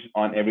the weeds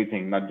on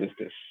everything, not just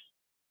this.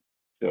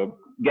 So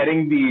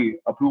getting the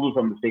approval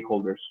from the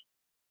stakeholders.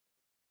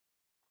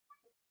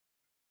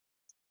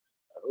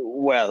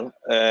 Well,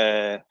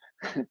 yeah,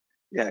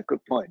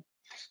 good point.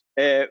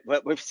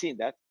 But we've seen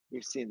that.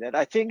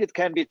 I think it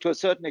can be to a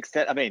certain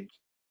extent. I mean,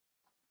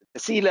 the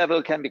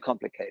C-level can be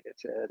complicated.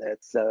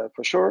 That's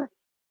for sure.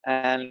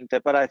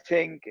 But I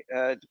think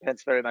it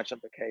depends very much on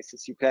the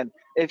cases. You can,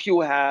 if you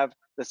have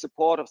the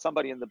support of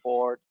somebody in the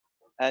board,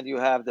 and you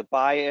have the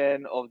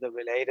buy-in of the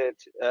related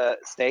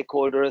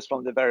stakeholders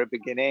from the very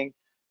beginning,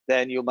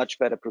 then you're much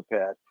better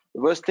prepared.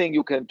 The worst thing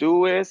you can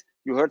do is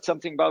you heard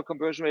something about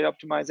conversion rate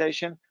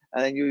optimization,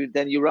 and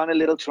then you run a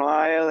little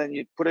trial and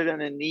you put it in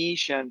a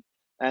niche and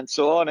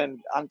so on, and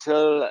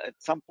until at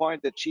some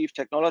point the chief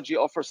technology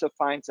officer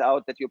finds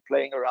out that you're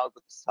playing around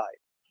with the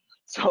site.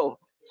 So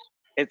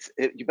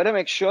you better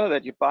make sure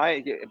that you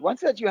buy,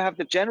 once that you have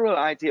the general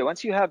idea,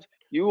 once you have,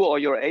 you or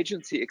your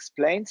agency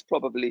explains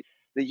probably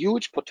the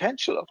huge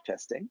potential of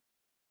testing,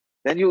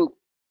 then you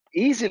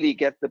easily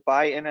get the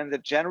buy-in and the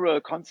general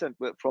consent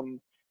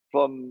from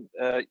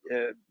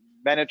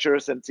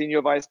managers and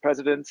senior vice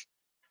presidents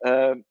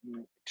to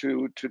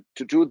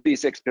do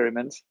these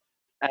experiments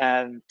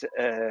and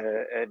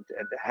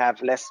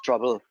have less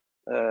trouble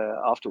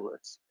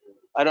afterwards.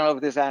 I don't know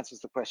if this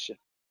answers the question.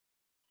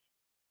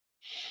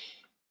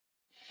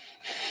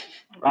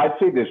 I'd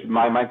say this.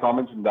 My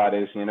comments on that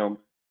is,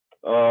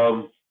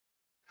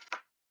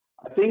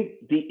 I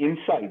think the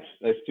insights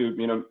as to,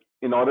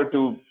 in order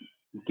to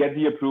get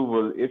the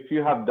approval, if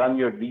you have done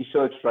your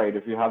research right,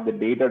 if you have the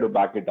data to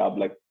back it up,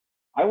 like,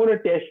 I want to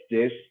test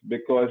this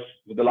because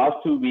for the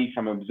last 2 weeks,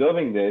 I'm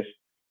observing this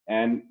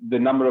and the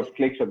number of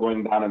clicks are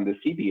going down on the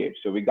CPH.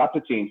 So we got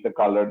to change the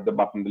color, the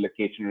button, the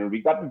location, and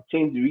we got to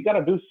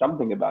do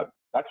something about it.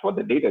 That's what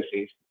the data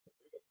says.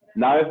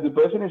 Now, if the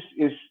person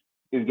is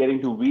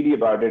getting too weedy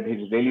about it,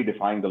 he's really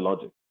defying the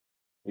logic.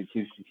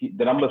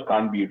 The numbers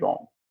can't be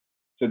wrong.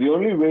 So the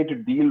only way to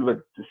deal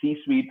with the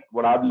C-suite,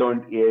 what I've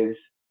learned is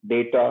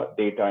data,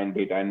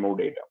 and more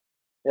data.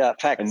 Yeah,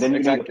 facts. And then you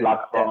exactly. need a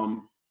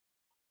platform,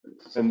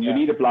 and you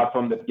need a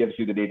platform that gives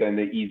you the data in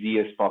the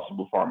easiest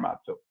possible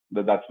format. So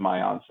that's my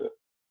answer to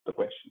the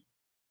question.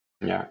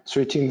 Yeah,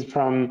 switching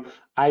from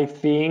I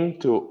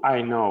think to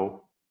I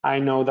know. I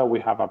know that we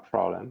have a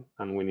problem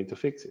and we need to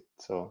fix it.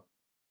 So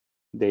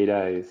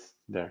data is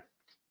there.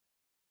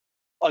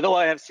 Although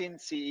I have seen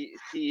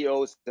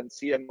CEOs and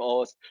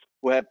CMOs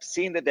who have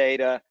seen the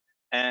data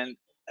and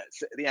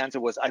the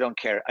answer was, I don't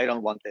care. I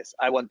don't want this.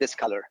 I want this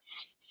color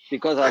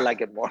because I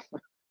like it more.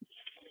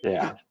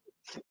 Yeah.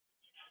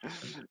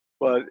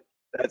 But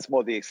that's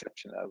more the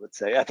exception, I would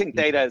say. I think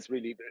data is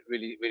really,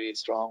 really, really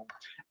strong.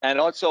 And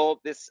also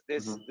the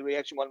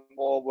reaction, one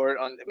more word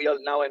on, we are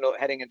now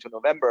heading into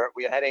November.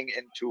 We are heading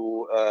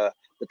into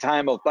the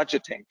time of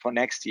budgeting for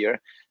next year.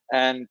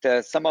 And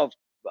some of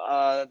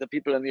the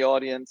people in the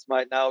audience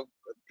might now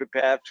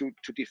prepare to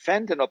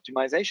defend an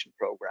optimization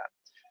program.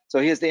 So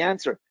here's the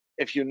answer.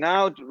 If you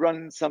now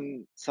run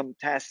some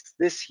tasks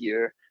this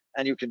year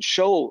and you can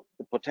show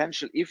the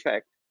potential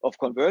effect of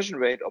conversion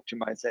rate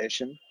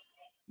optimization,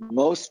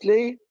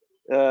 mostly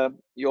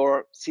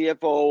your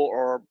CFO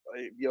or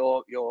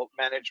your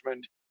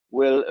management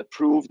will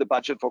approve the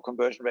budget for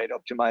conversion rate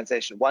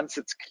optimization once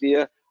it's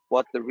clear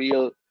what the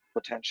real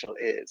potential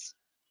is.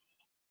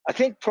 I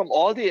think from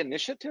all the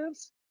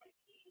initiatives,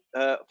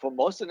 for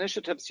most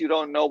initiatives, you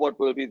don't know what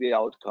will be the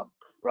outcome,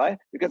 right?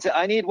 You can say,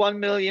 I need 1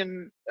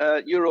 million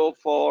euro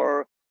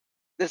for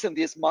this and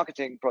these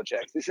marketing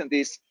projects, this and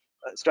these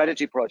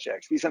strategy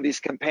projects, these and these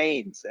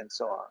campaigns, and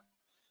so on.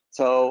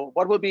 So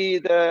what will be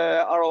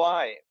the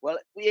ROI? Well,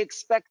 we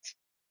expect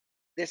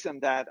this and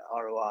that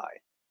ROI.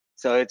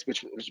 So it's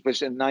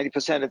which in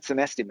 90% it's an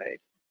estimate.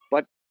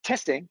 But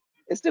testing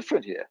is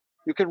different here.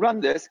 You can run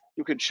this,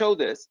 you can show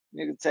this,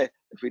 you can say,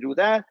 if we do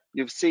that,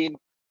 you've seen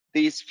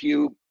these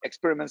few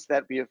experiments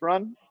that we have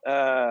run,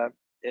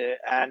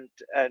 and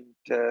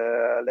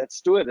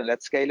let's do it and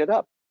let's scale it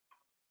up.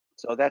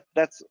 So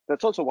that's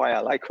also why I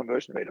like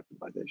conversion rate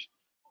optimization.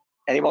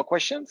 Any more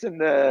questions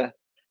in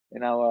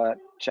our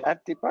chat,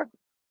 Deepak?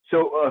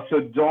 So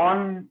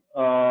Don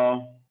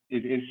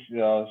is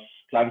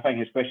clarifying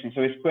his question.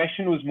 So his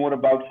question was more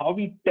about how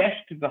we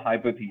test the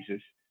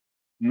hypothesis,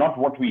 not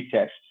what we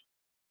test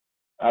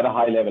at a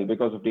high level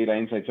because of data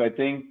insight. So I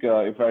think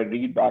if I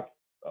read back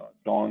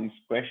Don's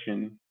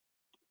question,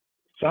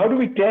 so how do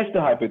we test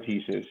the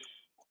hypothesis?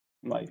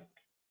 Like,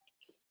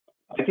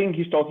 I think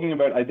he's talking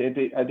about, I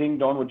think,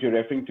 Don, what you're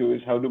referring to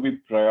is how do we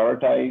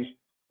prioritize,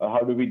 how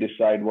do we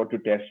decide what to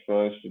test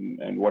first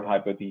and what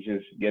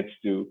hypothesis gets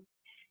to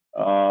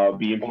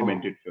be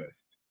implemented first.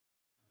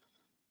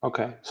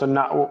 Okay, so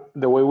now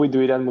the way we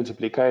do it at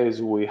Multiplica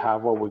is we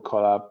have what we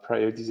call a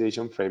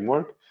prioritization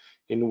framework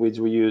in which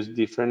we use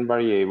different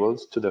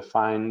variables to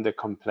define the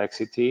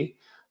complexity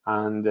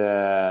and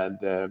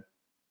the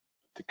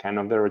kind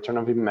of the return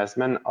of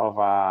investment of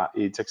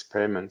each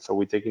experiment. So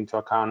we take into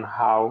account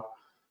how,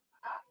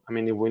 I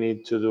mean, if we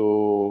need to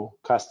do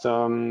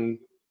custom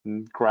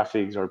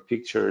graphics or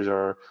pictures,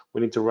 or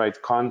we need to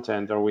write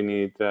content, or we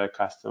need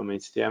custom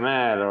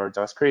HTML or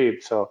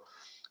JavaScript. So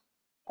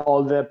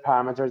all the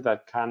parameters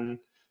that can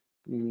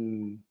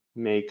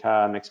make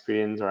an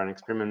experience or an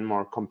experiment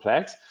more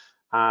complex.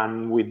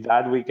 And with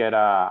that, we get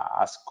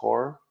a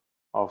score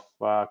of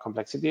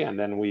complexity, and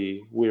then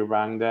we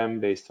rank them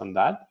based on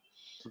that.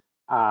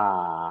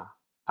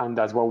 And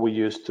that's what we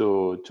use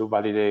to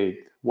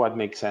validate what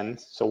makes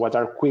sense. So what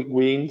are quick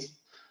wins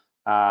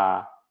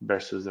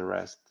versus the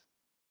rest.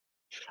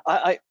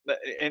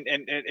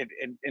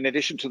 In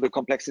addition to the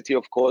complexity,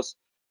 of course,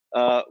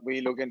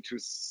 we look into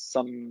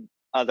some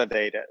other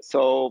data.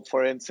 So,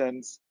 for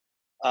instance,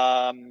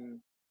 I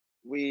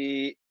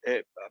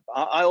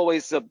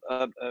always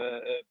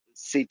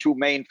see two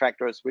main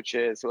factors, which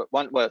is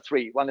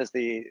three. One is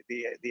the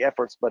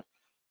efforts, but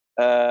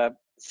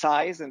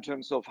size in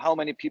terms of how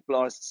many people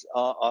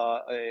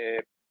are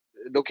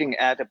looking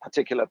at a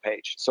particular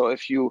page. So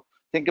if you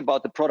think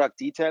about the product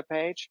detail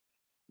page,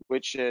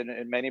 which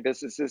in many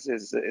businesses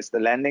is the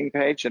landing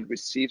page and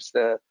receives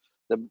the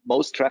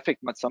most traffic,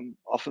 but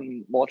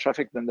often more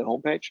traffic than the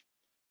homepage.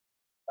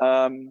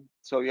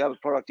 So you have a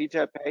product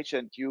detail page,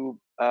 and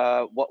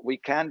what we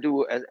can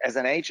do as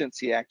an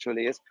agency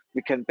actually is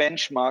we can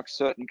benchmark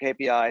certain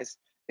KPIs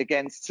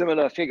against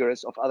similar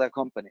figures of other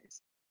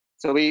companies.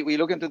 So we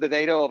look into the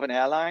data of an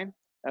airline,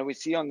 and we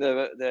see on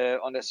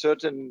a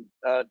certain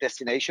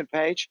destination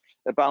page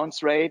a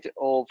bounce rate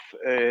of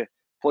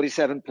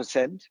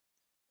 47%.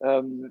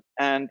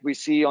 And we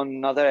see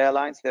on other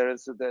airlines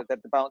that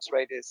the bounce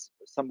rate is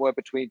somewhere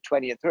between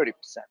 20 and 30%.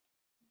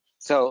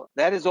 So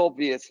that is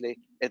obviously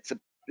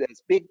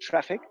there's big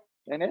traffic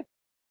in it,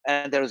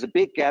 and there is a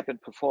big gap in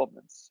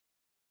performance.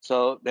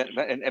 So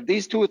and if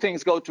these two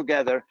things go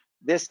together,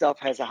 this stuff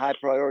has a high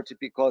priority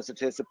because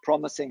it is a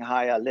promising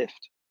higher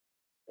lift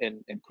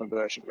in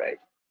conversion rate.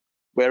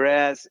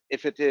 Whereas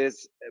if it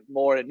is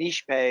more a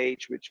niche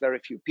page, which very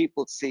few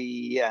people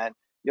see, and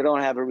you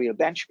don't have a real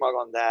benchmark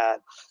on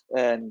that,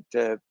 and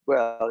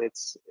well,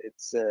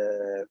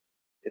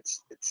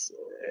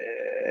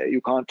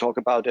 you can't talk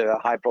about a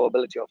high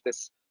probability of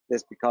this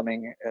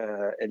becoming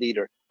a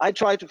leader. I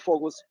try to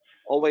focus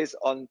always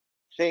on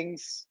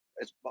things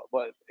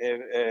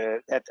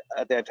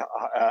that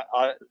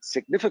are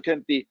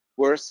significantly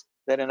worse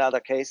than in other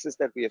cases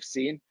that we have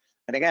seen.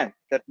 And again,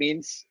 that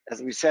means,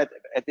 as we said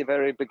at the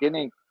very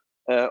beginning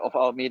of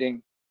our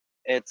meeting,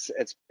 it's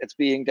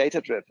being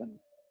data driven.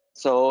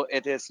 So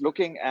it is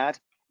looking at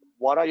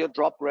what are your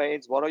drop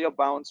rates, what are your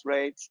bounce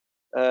rates,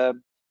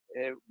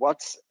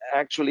 what's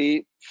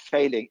actually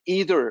failing,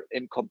 either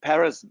in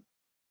comparison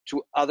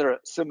to other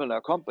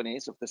similar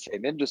companies of the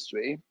same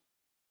industry,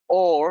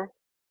 or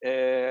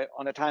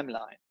on a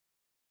timeline.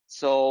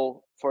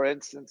 So, for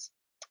instance,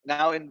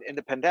 now in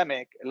the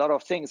pandemic, a lot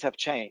of things have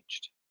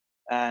changed,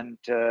 and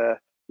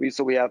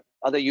we have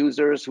other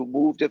users who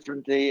move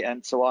differently,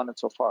 and so on and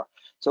so forth.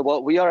 So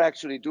what we are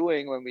actually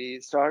doing when we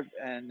start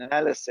an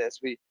analysis,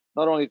 we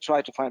not only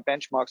try to find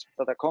benchmarks with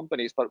other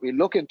companies, but we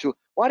look into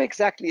what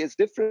exactly is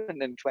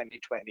different in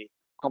 2020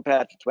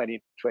 compared to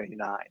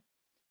 2029.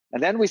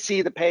 And then we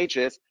see the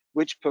pages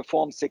which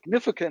perform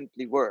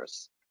significantly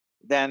worse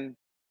than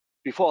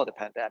before the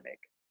pandemic.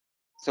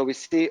 So we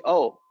see,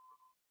 oh,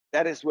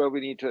 that is where we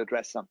need to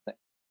address something.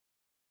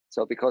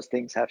 So because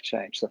things have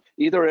changed. So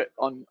either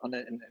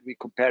we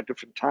compare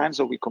different times,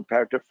 or we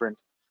compare different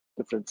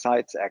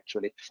sites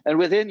actually. And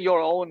within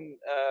your own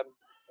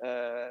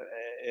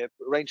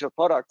range of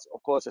products,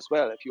 of course, as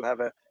well. If you have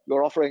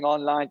you're offering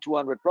online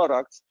 200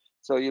 products,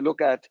 so you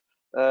look at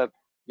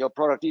your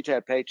product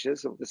detail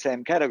pages of the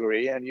same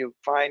category, and you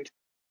find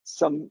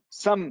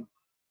some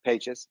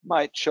pages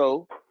might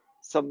show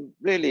some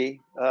really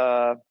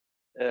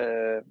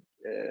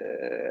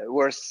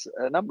worse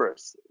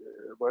numbers,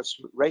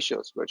 worse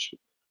ratios,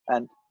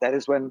 and that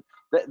is when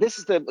this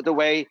is the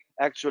way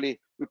actually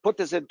we put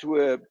this into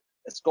a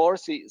score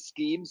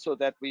scheme, so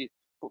that we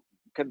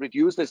can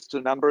reduce this to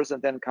numbers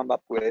and then come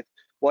up with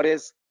what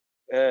is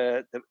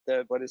the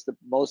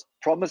most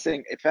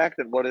promising effect,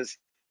 and what is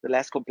the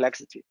less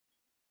complexity.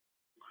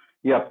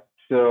 Yeah.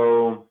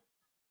 So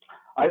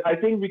I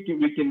think we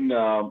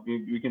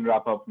can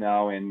wrap up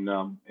now, and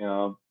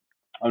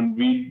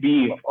we'd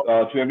be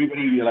to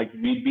everybody, like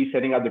we'd be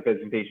setting up the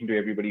presentation to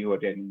everybody who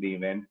attended the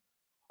event.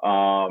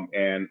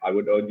 And I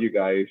would urge you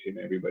guys and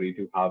everybody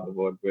to have a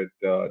word with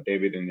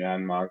David and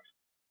Jan Marks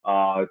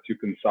to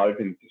consult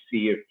and to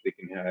see if they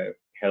can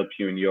help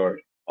you in your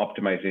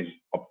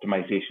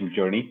optimization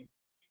journey.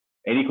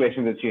 Any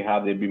questions that you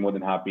have, they'd be more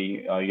than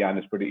happy. Jan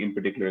is in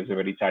particular is a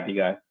very chatty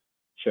guy,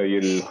 so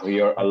you'll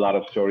hear a lot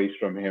of stories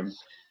from him.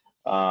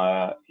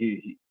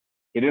 He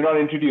did not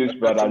introduce,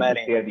 but I'll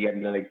just say at the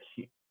end, like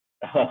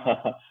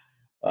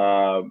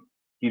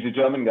he's a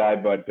German guy,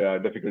 but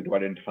difficult to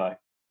identify.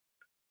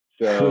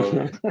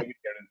 So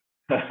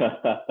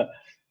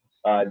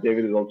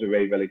David is also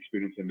very well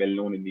experienced and well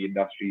known in the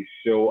industry.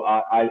 So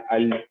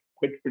I'll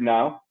quit for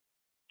now.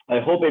 I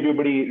hope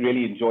everybody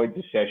really enjoyed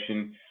this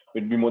session.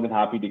 We'd be more than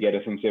happy to get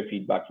a sincere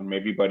feedback from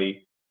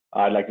everybody.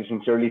 I'd like to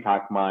sincerely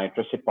thank my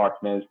trusted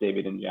partners,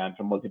 David and Jan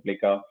from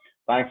Multiplica.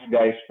 Thanks,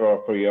 guys,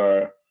 for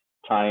your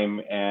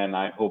time, and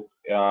I hope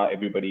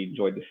everybody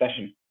enjoyed the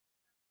session.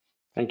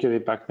 Thank you,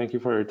 Deepak. Thank you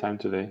for your time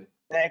today.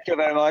 Thank you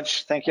very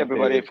much. Thank you,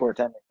 everybody, for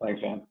attending.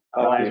 Thanks, Jan.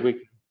 Have a nice week.